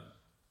 better.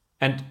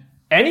 And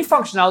any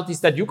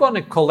functionalities that you're going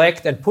to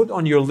collect and put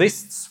on your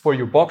lists for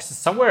your boxes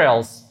somewhere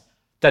else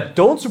that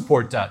don't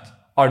support that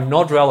are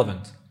not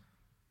relevant.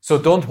 So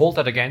don't hold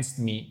that against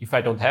me if I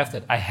don't have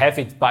that. I have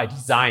it by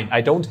design. I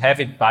don't have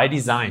it by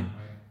design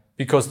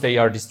because they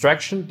are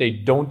distraction. They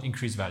don't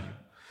increase value.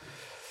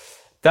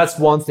 That's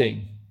one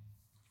thing.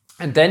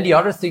 And then the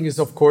other thing is,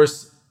 of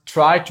course,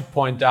 try to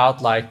point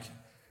out like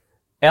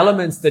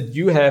elements that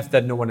you have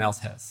that no one else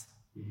has.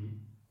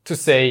 To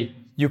say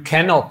you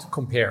cannot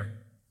compare.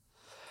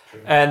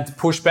 And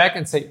push back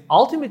and say,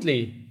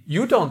 ultimately,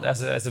 you don't,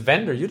 as a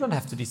vendor, you don't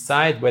have to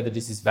decide whether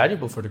this is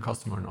valuable for the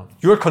customer or not.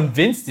 You're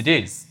convinced it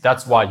is.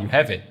 That's why you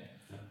have it.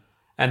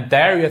 And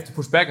there you have to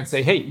push back and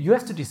say, hey, you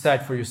have to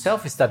decide for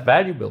yourself, is that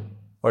valuable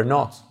or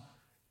not?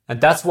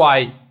 And that's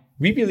why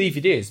we believe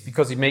it is,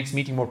 because it makes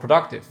meeting more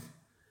productive.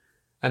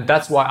 And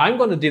that's why I'm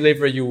going to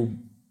deliver you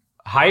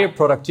higher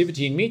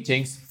productivity in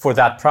meetings for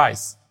that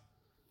price.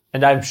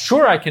 And I'm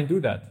sure I can do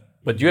that.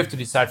 But you have to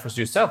decide for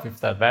yourself if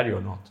that value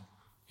or not.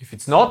 If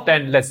it's not,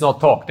 then let's not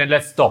talk. Then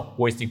let's stop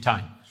wasting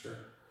time.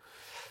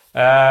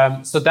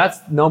 Sure. So that's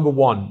number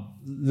one.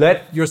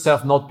 Let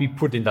yourself not be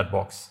put in that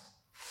box.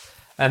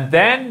 And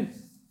then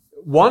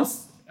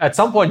at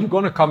some point, you're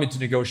going to come into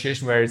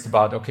negotiation where it's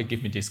about, okay,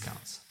 give me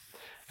discounts.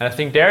 And I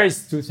think there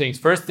is two things.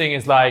 First thing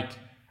is like,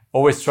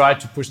 always try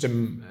to push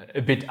them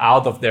a bit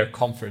out of their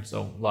comfort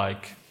zone.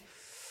 Like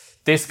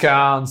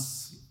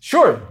discounts,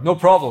 sure, no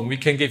problem. We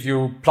can give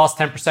you plus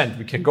 10%.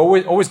 We can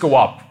always go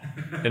up.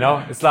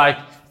 It's like,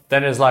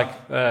 then it's like,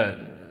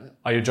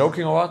 are you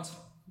joking or what?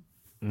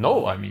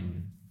 No, I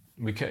mean,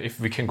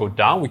 if we can go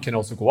down, we can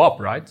also go up,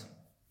 right?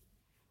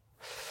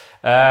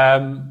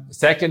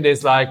 Second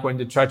is like when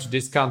they try to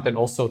discount, then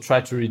also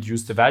try to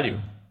reduce the value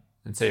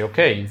and say,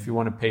 okay, if you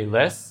want to pay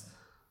less,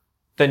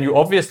 then you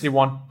obviously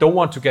don't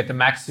want to get the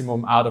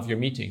maximum out of your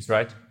meetings,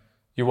 right?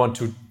 You want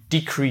to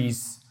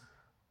decrease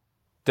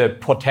the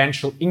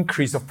potential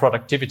increase of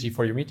productivity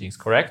for your meetings,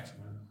 correct?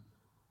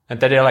 And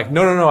then they're like,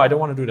 no, I don't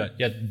want to do that.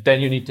 Yeah, then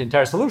you need the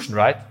entire solution,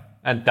 right?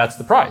 And that's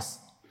the price.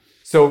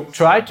 So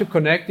try to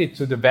connect it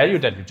to the value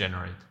that you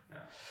generate.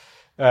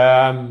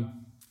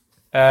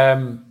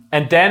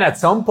 And then at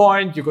some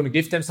point, you're going to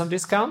give them some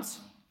discounts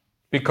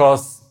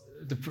because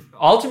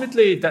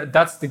ultimately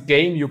that's the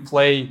game you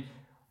play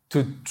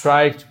to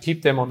try to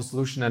keep them on the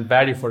solution and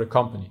value for the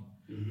company.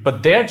 Mm-hmm.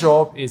 But their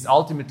job is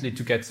ultimately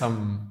to get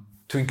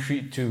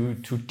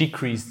to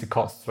decrease the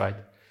costs, right?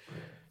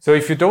 So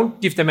if you don't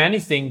give them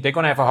anything, they're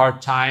going to have a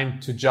hard time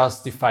to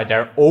justify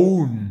their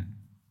own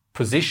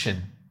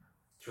position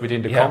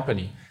within the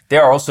company.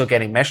 They're also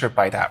getting measured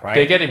by that, right?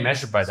 They're getting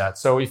measured by that.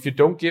 So if you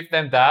don't give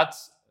them that,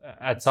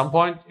 at some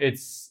point,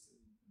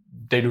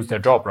 they lose their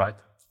job, right?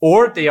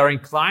 Or they are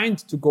inclined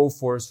to go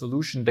for a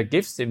solution that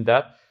gives them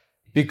that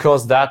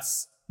because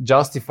that's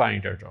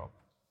justifying their job.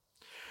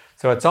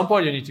 So at some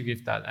point, you need to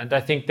give that. And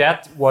I think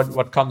that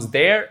what comes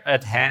there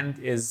at hand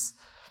is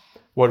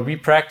what we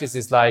practice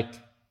is like,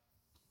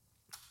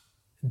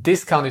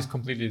 discount is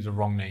completely the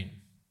wrong name.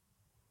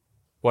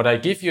 What I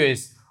give you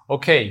is,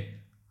 okay,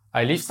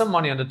 I leave some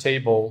money on the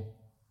table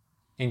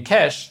in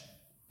cash,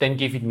 then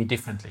give it me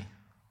differently.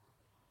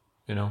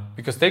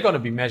 Because they're going to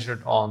be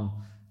measured on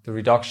the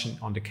reduction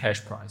on the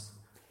cash price.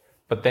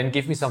 But then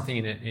give me something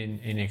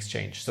in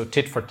exchange. So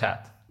tit for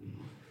tat.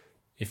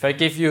 If I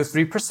give you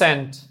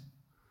 3%,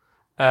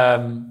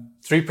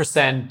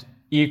 3%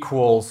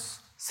 equals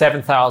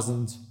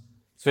 7,000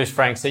 Swiss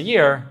francs a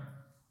year,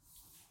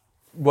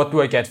 what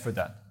do I get for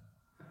that?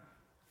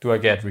 Do I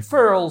get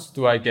referrals?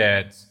 Do I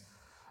get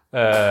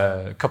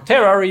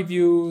Capterra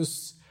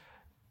reviews?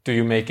 Do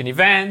you make an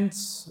event?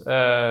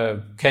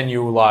 Can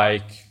you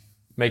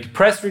make a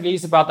press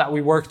release about that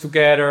we work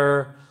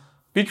together?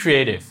 Be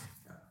creative.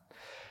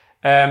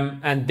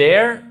 And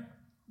there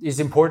is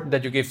important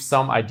that you give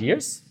some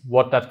ideas,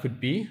 what that could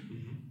be.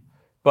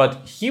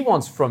 But he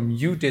wants from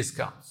you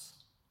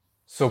discounts.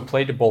 So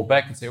play the ball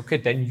back and say, okay,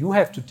 then you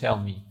have to tell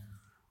me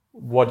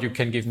what you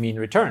can give me in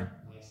return.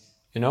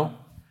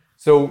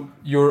 So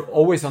you're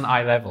always on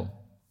eye level.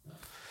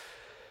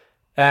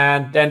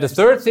 And then the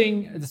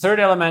third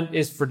element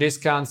is for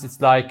discounts, it's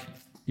like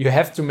you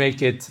have to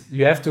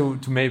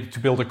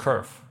build a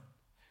curve.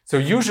 So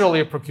usually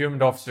a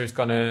procurement officer is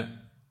going to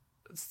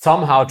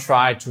somehow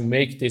try to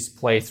make this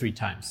play 3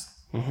 times.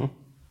 Mm-hmm.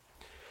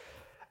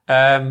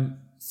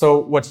 So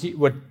what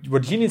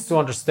he needs to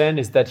understand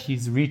is that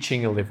he's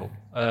reaching a level,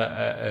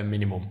 a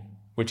minimum,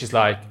 which is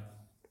like,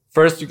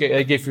 first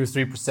I give you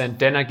 3%,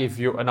 then I give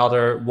you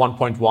another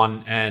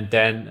 1.1, and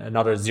then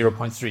another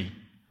 0.3.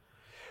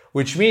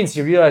 Which means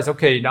you realize,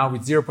 okay, now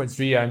with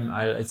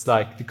 0.3, it's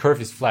like the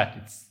curve is flat.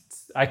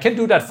 I can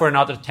do that for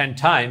another 10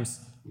 times.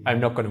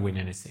 I'm not going to win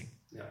anything.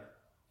 Yeah.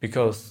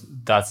 Because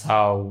that's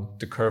how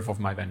the curve of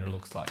my vendor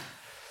looks like.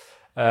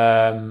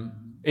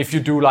 If you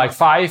do like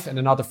 5 and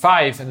another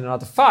 5 and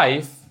another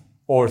 5,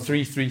 or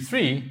 3, 3,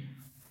 3.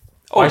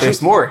 Oh,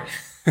 there's more.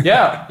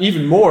 Yeah,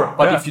 even more.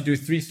 But if you do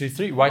 3, 3,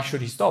 3, why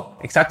should he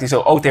stop? Exactly.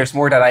 So, there's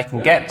more that I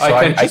can get. So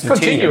I can just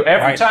continue.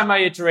 Every time I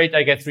iterate,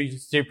 I get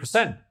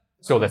 3%.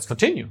 So let's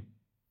continue.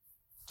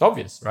 It's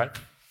obvious, right?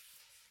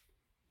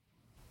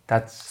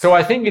 So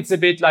I think it's a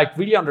bit like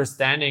really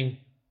understanding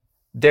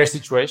their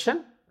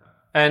situation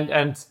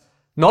and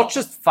not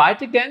just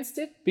fight against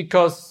it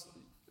because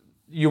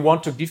you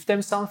want to give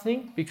them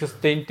something, because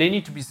they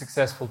need to be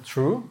successful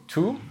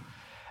too.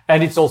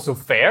 And it's also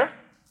fair.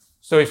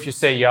 So if you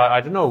say,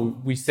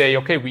 we say,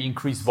 okay, we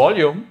increase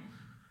volume,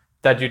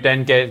 that you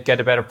then get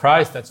a better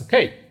price, that's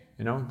okay.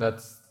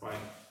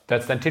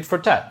 That's then tit for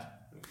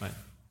tat. Right.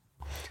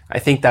 I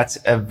think that's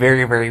a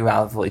very, very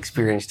valuable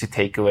experience to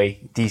take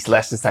away, these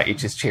lessons that you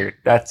just shared.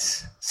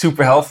 That's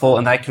super helpful,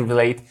 and I can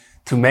relate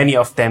to many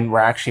of them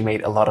where I actually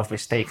made a lot of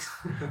mistakes.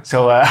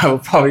 So I will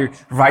probably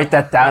write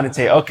that down and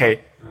say,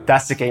 okay,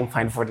 that's the game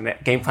plan for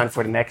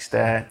the next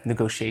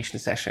negotiation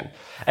session.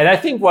 And I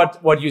think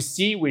what you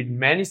see with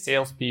many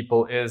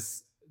salespeople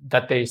is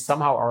that they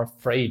somehow are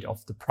afraid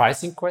of the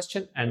pricing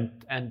question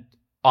and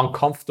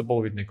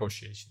uncomfortable with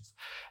negotiations.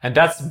 And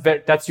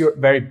that's your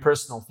very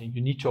personal thing.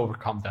 You need to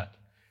overcome that.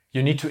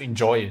 You need to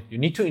enjoy it. You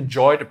need to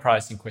enjoy the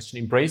pricing question,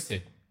 embrace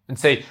it, and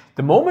say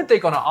the moment they're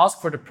going to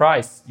ask for the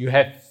price,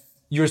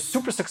 you're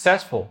super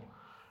successful,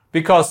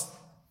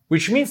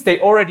 which means they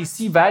already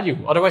see value.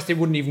 Otherwise, they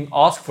wouldn't even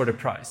ask for the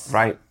price.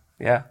 Right.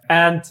 Yeah.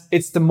 And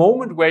it's the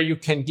moment where you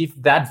can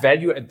give that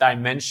value a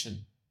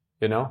dimension,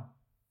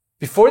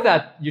 Before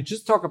that, you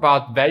just talk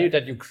about value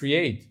that you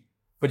create,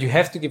 but you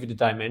have to give it a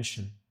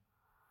dimension.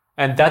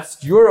 And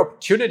that's your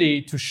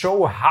opportunity to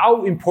show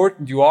how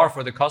important you are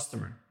for the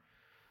customer.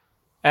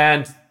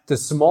 And the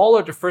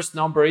smaller the first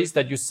number is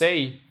that you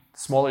say, the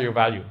smaller your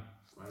value.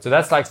 So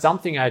that's like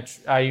something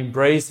I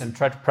embrace and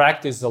try to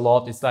practice a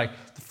lot. It's like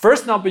the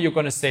first number you're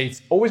going to say,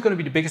 it's always going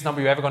to be the biggest number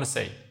you're ever going to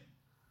say.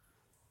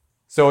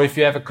 So if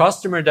you have a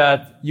customer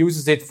that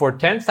uses it for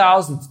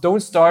 10,000, don't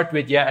start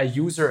with, a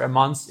user a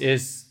month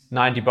is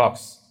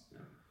 $90.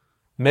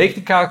 Make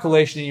the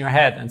calculation in your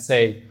head and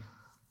say,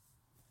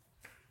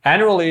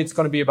 annually it's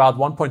going to be about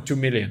 1.2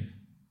 million.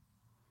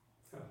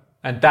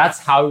 And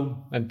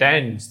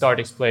then start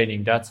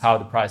explaining that's how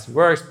the pricing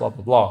works, blah,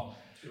 blah, blah.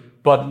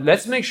 But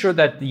let's make sure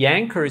that the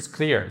anchor is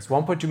clear. It's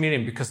 1.2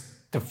 million because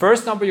the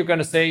first number you're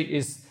going to say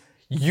is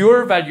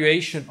your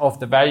valuation of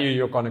the value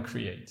you're going to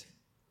create.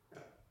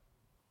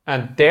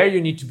 And there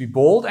you need to be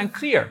bold and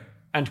clear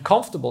and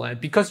comfortable. And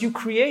because you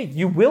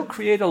will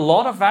create a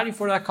lot of value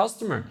for that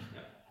customer.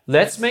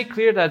 Let's make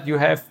clear that you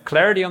have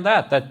clarity on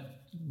that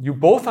you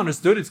both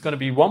understood it's going to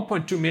be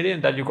 1.2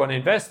 million that you're going to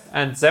invest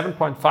and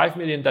 7.5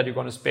 million that you're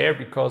going to spare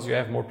because you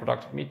have more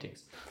productive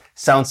meetings.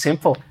 Sounds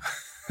simple.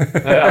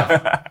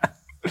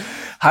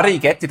 How do you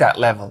get to that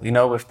level,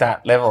 with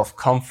that level of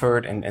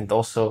comfort and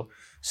also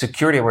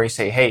security where you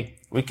say, hey,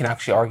 we can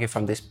actually argue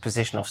from this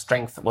position of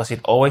strength? Was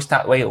it always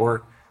that way,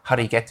 or how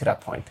do you get to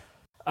that point?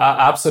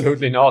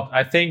 Absolutely not.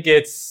 I think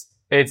it's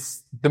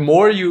the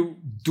more you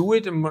do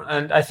it,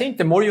 and I think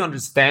the more you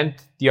understand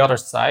the other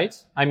side.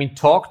 I mean,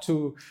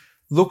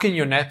 look in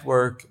your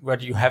network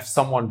whether you have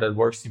someone that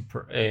works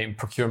in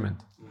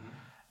procurement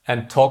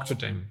and talk to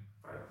them,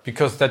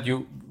 because that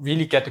you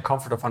really get the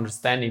comfort of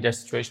understanding their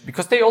situation,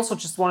 because they also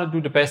just want to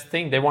do the best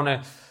thing. They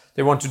want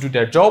to do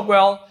their job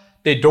well.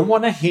 They don't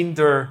want to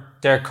hinder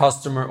their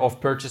customer of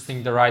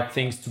purchasing the right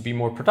things to be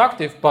more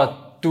productive,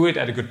 but do it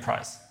at a good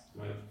price.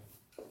 Right.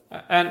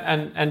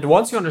 And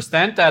once you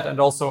understand that, and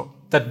also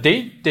that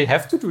they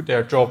have to do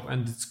their job,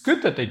 and it's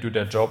good that they do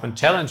their job and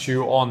challenge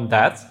you on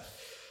that,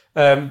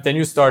 then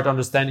you start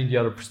understanding the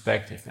other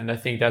perspective. And I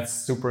think that's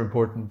super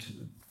important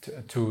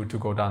to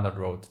go down that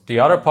road. The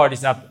other part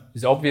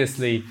is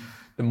obviously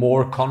the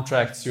more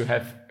contracts you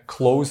have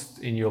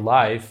closed in your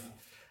life,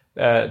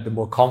 the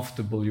more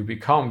comfortable you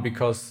become,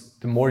 because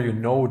the more you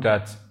know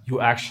that you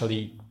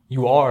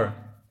are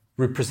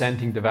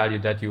representing the value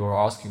that you are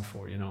asking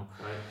for, Right.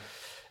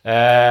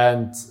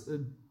 And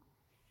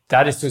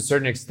that is to a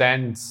certain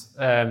extent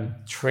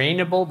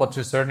trainable, but to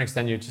a certain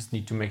extent you just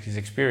need to make this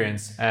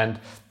experience. And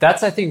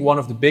that's, I think, one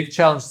of the big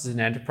challenges in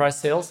enterprise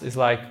sales is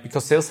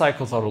because sales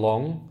cycles are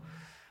long,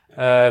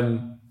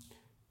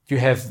 you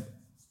have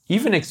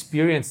even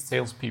experienced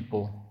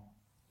salespeople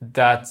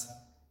that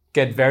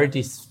get very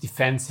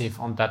defensive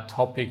on that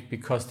topic,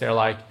 because they're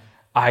like,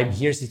 I'm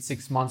here since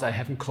 6 months, I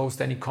haven't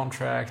closed any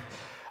contract,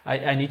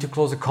 I need to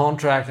close a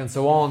contract and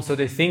so on. So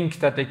they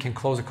think that they can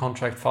close a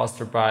contract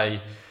faster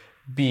by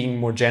being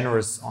more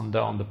generous on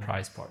the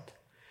price part.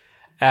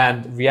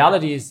 And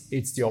reality is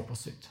it's the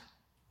opposite.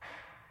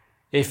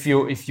 If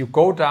you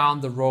go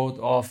down the road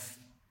of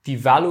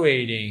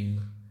devaluating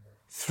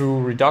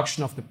through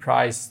reduction of the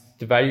price,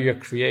 the value you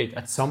create,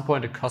 at some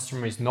point the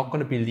customer is not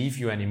going to believe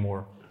you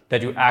anymore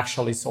that you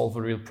actually solve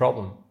a real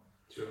problem.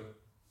 Sure.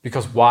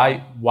 Because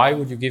why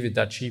would you give it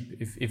that cheap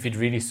if it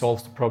really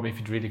solves the problem, if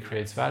it really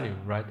creates value,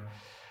 right?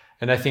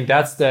 And I think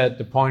that's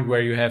the point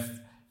where you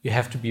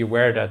have to be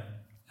aware that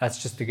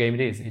that's just the game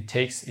it is. It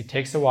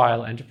takes a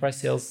while. Enterprise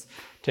sales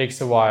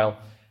takes a while,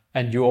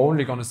 and you're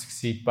only going to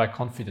succeed by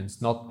confidence,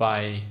 not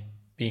by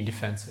being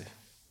defensive.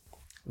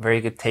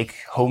 Very good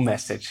take-home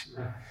message.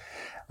 Yeah.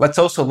 Let's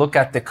also look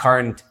at the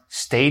current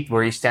state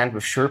where you stand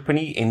with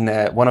Sherpany. In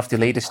one of the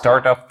latest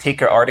startup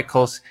Ticker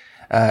articles,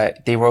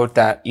 they wrote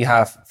that you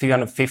have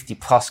 350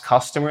 plus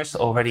customers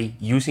already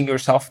using your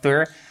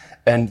software.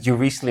 And you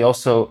recently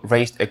also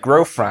raised a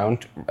growth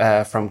round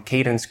from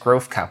Cadence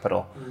Growth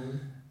Capital. Mm-hmm.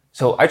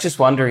 So I just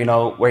wonder,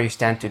 where you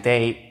stand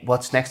today.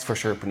 What's next for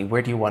Sherpany?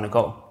 Where do you want to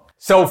go?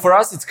 So for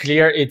us, it's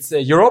clear. It's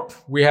Europe.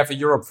 We have a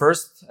Europe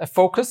first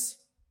focus.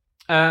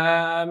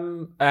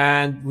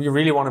 And we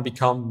really want to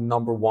become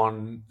number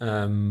one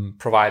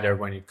provider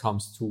when it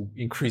comes to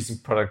increasing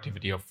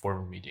productivity of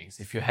formal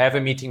meetings. If you have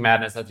a meeting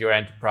madness at your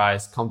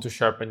enterprise, come to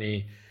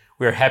Sherpany.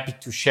 We're happy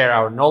to share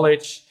our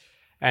knowledge,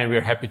 and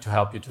we're happy to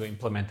help you to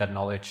implement that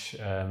knowledge.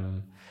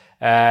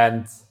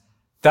 And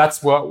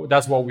that's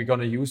what we're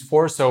going to use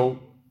for. So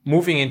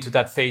moving into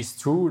that phase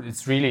 2,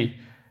 it's really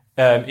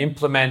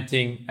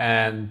implementing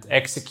and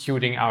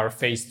executing our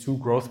phase 2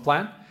 growth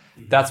plan.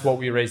 That's what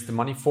we raised the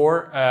money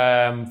for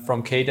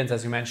from Cadence,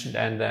 as you mentioned,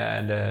 and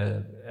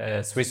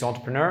a Swiss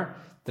entrepreneur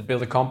that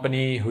built a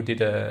company who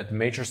did a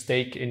major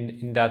stake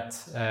in that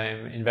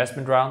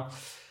investment round.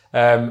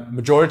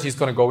 Majority is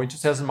going to go into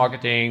sales and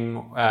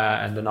marketing,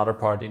 and another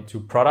part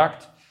into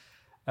product.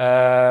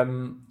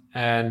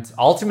 And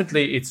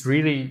ultimately, it's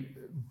really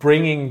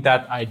bringing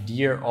that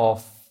idea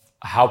of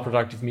how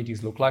productive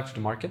meetings look like to the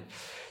market.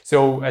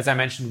 So, as I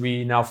mentioned,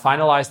 we now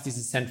finalized this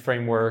Ascent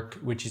framework,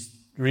 which is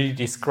really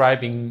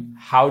describing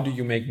how do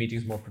you make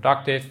meetings more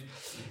productive.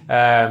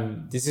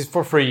 This is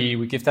for free.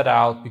 We give that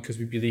out because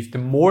we believe the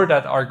more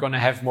that are going to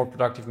have more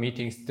productive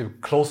meetings, the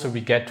closer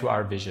we get to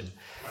our vision.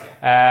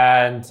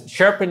 And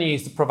Sherpany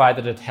is the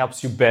provider that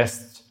helps you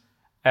best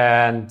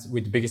and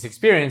with the biggest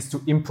experience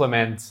to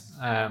implement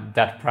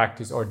that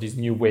practice or this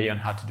new way on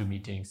how to do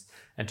meetings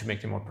and to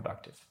make them more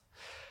productive.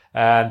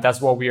 And that's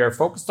what we are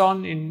focused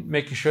on, in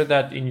making sure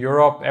that in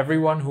Europe,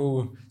 everyone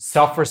who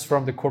suffers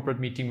from the corporate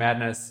meeting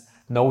madness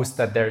knows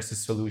that there is a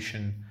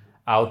solution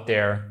out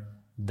there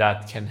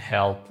that can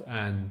help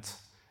and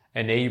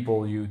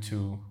enable you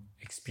to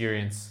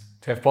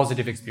have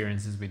positive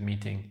experiences with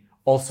meeting,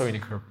 also in a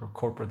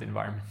corporate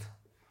environment.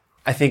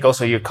 I think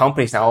also your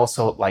company is now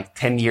also like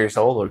 10 years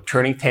old or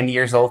turning 10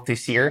 years old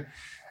this year.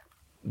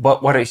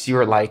 What is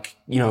your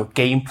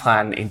game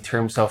plan in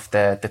terms of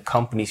the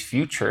company's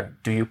future?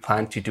 Do you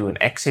plan to do an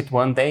exit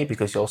one day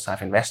because you also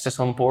have investors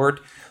on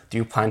board? Do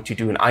you plan to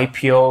do an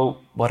IPO?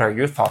 What are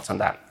your thoughts on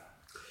that?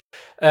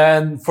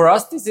 For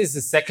us, this is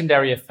a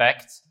secondary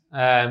effect.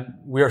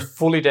 We are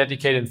fully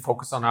dedicated and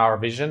focused on our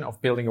vision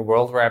of building a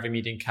world where every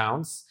meeting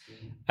counts.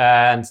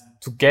 And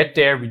to get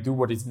there, we do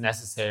what is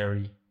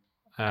necessary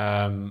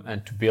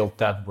and to build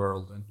that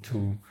world and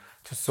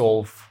to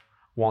solve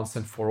once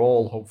and for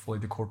all, hopefully,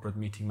 the corporate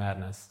meeting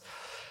madness.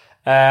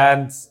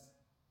 And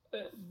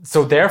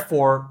so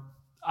therefore,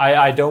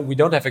 we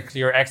don't have a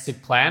clear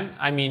exit plan.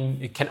 I mean,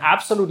 it can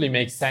absolutely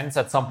make sense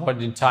at some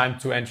point in time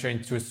to enter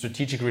into a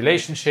strategic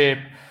relationship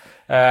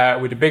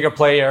with a bigger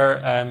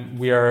player.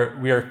 We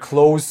are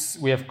close.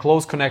 We have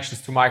close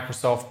connections to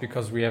Microsoft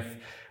because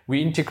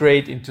we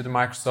integrate into the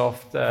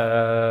Microsoft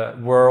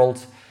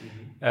world,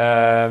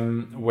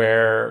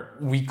 where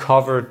we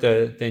cover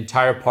the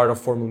entire part of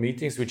formal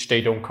meetings, which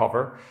they don't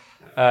cover,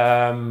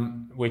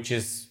 which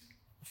is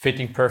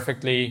fitting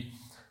perfectly.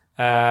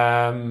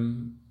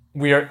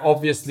 We are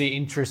obviously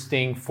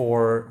interesting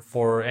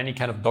for any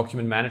kind of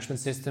document management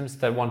systems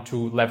that want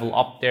to level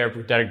up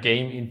their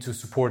game into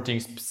supporting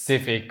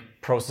specific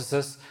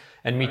processes.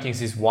 And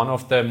meetings is one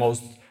of the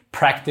most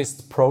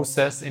practiced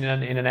process in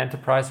an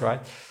enterprise,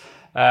 right?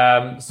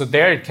 So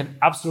there it can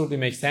absolutely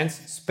make sense,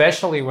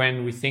 especially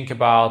when we think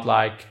about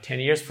like 10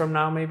 years from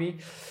now, maybe,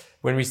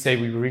 when we say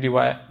we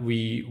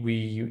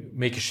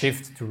make a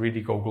shift to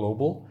really go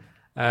global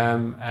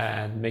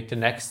and make the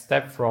next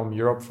step from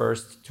Europe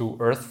first to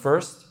Earth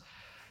first.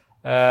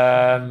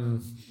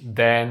 Then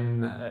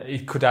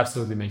it could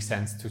absolutely make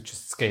sense to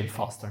just scale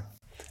faster.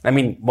 I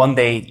mean, one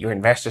day your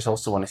investors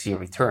also want to see a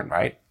return,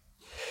 right?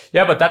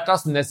 Yeah, but that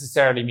doesn't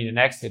necessarily mean an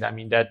exit. I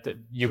mean, that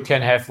you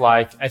can have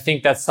I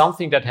think that's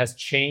something that has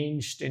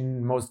changed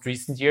in most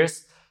recent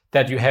years,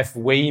 that you have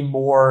way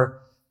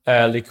more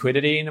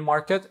liquidity in the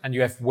market and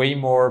you have way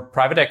more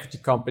private equity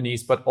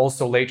companies, but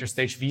also later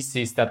stage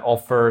VCs that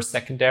offer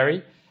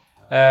secondary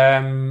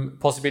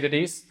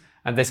possibilities.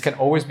 And this can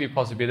always be a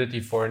possibility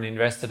for an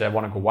investor that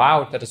want to go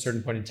out at a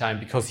certain point in time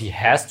because he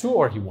has to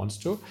or he wants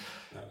to,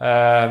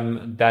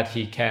 that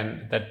he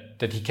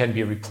can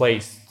be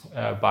replaced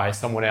by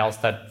someone else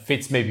that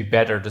fits maybe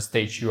better the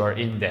stage you are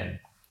in then.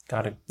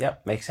 Got it. Yeah,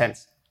 makes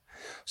sense.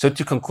 So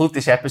to conclude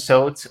this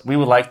episode, we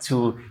would like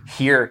to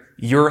hear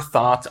your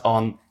thoughts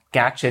on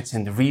gadgets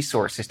and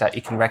resources that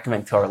you can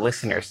recommend to our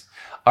listeners.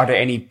 Are there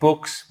any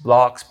books,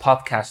 blogs,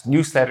 podcasts,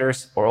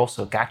 newsletters, or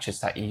also gadgets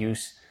that you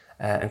use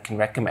and can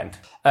recommend?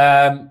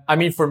 I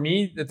mean, for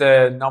me,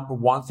 the number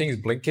one thing is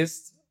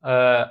Blinkist.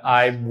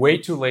 I'm way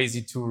too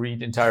lazy to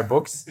read entire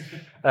books.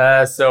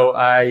 So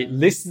I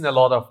listen a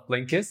lot of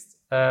Blinkist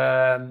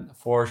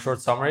for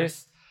short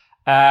summaries.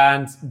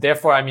 And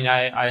therefore, I mean,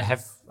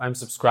 I'm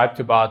subscribed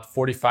to about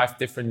 45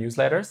 different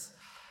newsletters.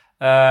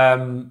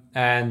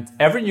 And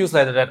every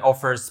newsletter that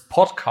offers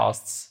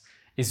podcasts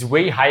is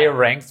way higher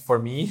ranked for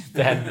me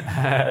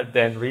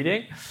than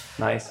reading.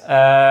 Nice.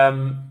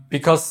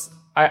 Because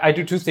I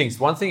do two things.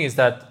 One thing is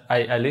that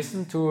I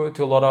listen to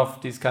a lot of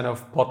these kind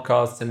of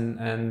podcasts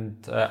and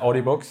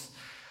audiobooks.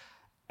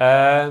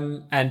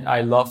 And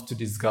I love to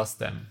discuss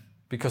them.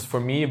 Because for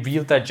me,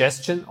 real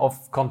digestion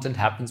of content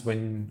happens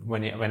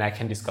when I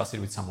can discuss it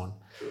with someone.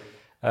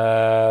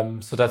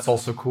 So that's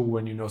also cool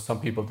when you know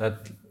some people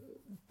that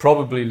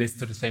probably listen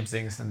to the same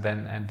things and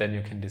then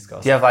you can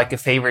discuss. Do you have like a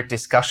favorite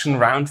discussion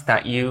round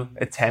that you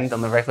attend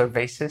on a regular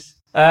basis?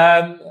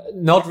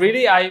 Not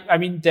really. I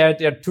mean, there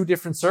are two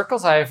different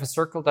circles. I have a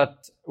circle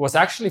that was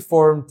actually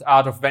formed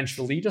out of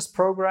Venture Leaders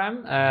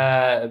program.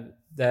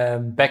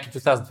 Back in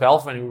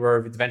 2012, when we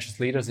were with Venture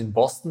Leaders in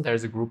Boston,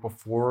 there's a group of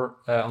 4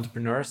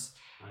 entrepreneurs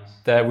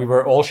that we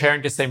were all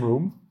sharing the same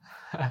room.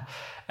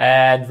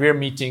 And we're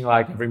meeting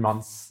like every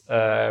month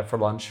for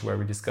lunch where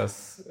we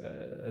discuss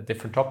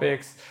different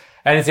topics.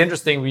 And it's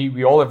interesting,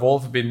 we all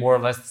evolve a bit more or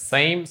less the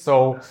same.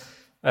 So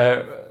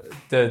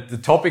the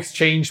topics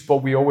change, but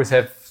we always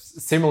have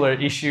similar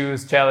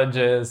issues,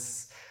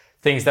 challenges,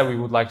 things that we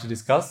would like to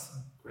discuss.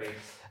 Great.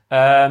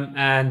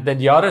 And then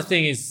the other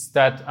thing is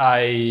that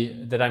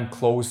I'm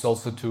close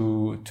also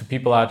to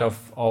people out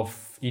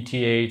of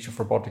ETH, of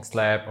Robotics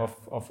Lab,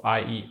 of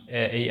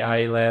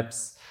AI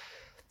Labs,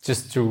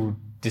 just to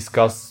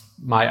discuss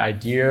my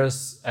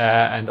ideas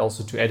and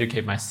also to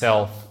educate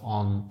myself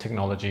on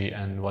technology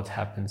and what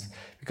happens,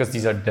 because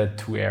these are the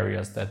 2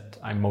 areas that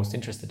I'm most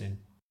interested in.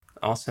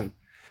 Awesome.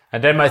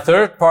 And then my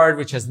third part,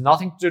 which has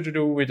nothing to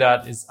do with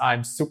that, is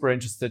I'm super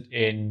interested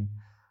in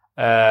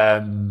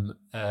the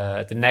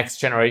next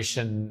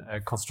generation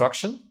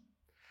construction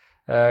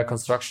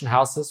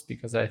houses,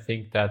 because I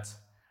think that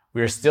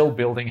we're still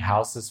building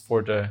houses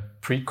for the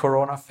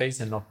pre-corona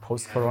phase and not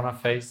post-corona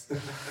phase.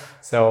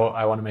 So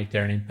I want to make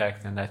there an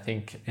impact. And I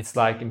think it's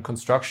like in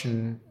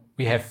construction,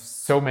 we have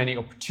so many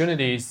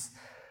opportunities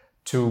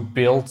to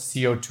build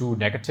CO2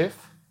 negative,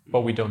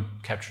 but we don't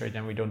capture it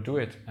and we don't do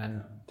it.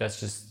 And that's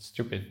just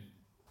stupid.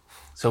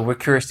 So we're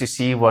curious to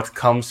see what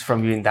comes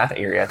from you in that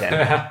area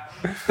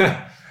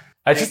then.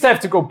 I just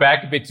have to go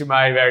back a bit to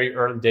my very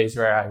early days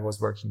where I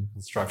was working in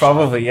construction.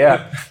 Probably,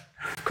 yeah.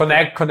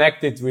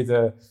 Connect it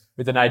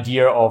with an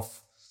idea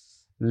of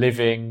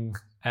living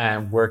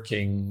and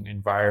working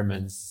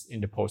environments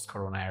in the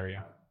post-corona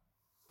area.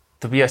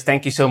 Tobias,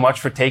 thank you so much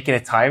for taking the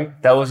time.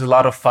 That was a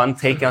lot of fun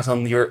taking us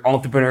on your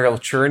entrepreneurial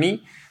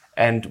journey.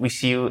 And we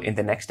see you in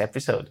the next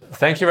episode.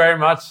 Thank you very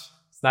much.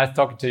 It's nice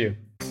talking to you.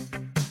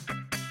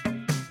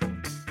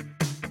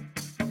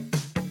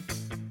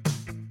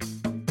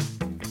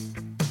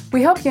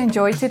 We hope you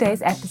enjoyed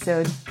today's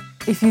episode.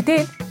 If you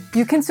did,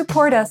 you can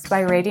support us by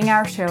rating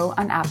our show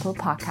on Apple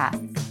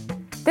Podcasts.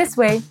 This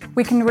way,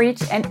 we can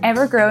reach an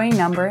ever-growing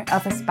number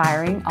of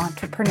aspiring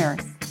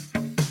entrepreneurs.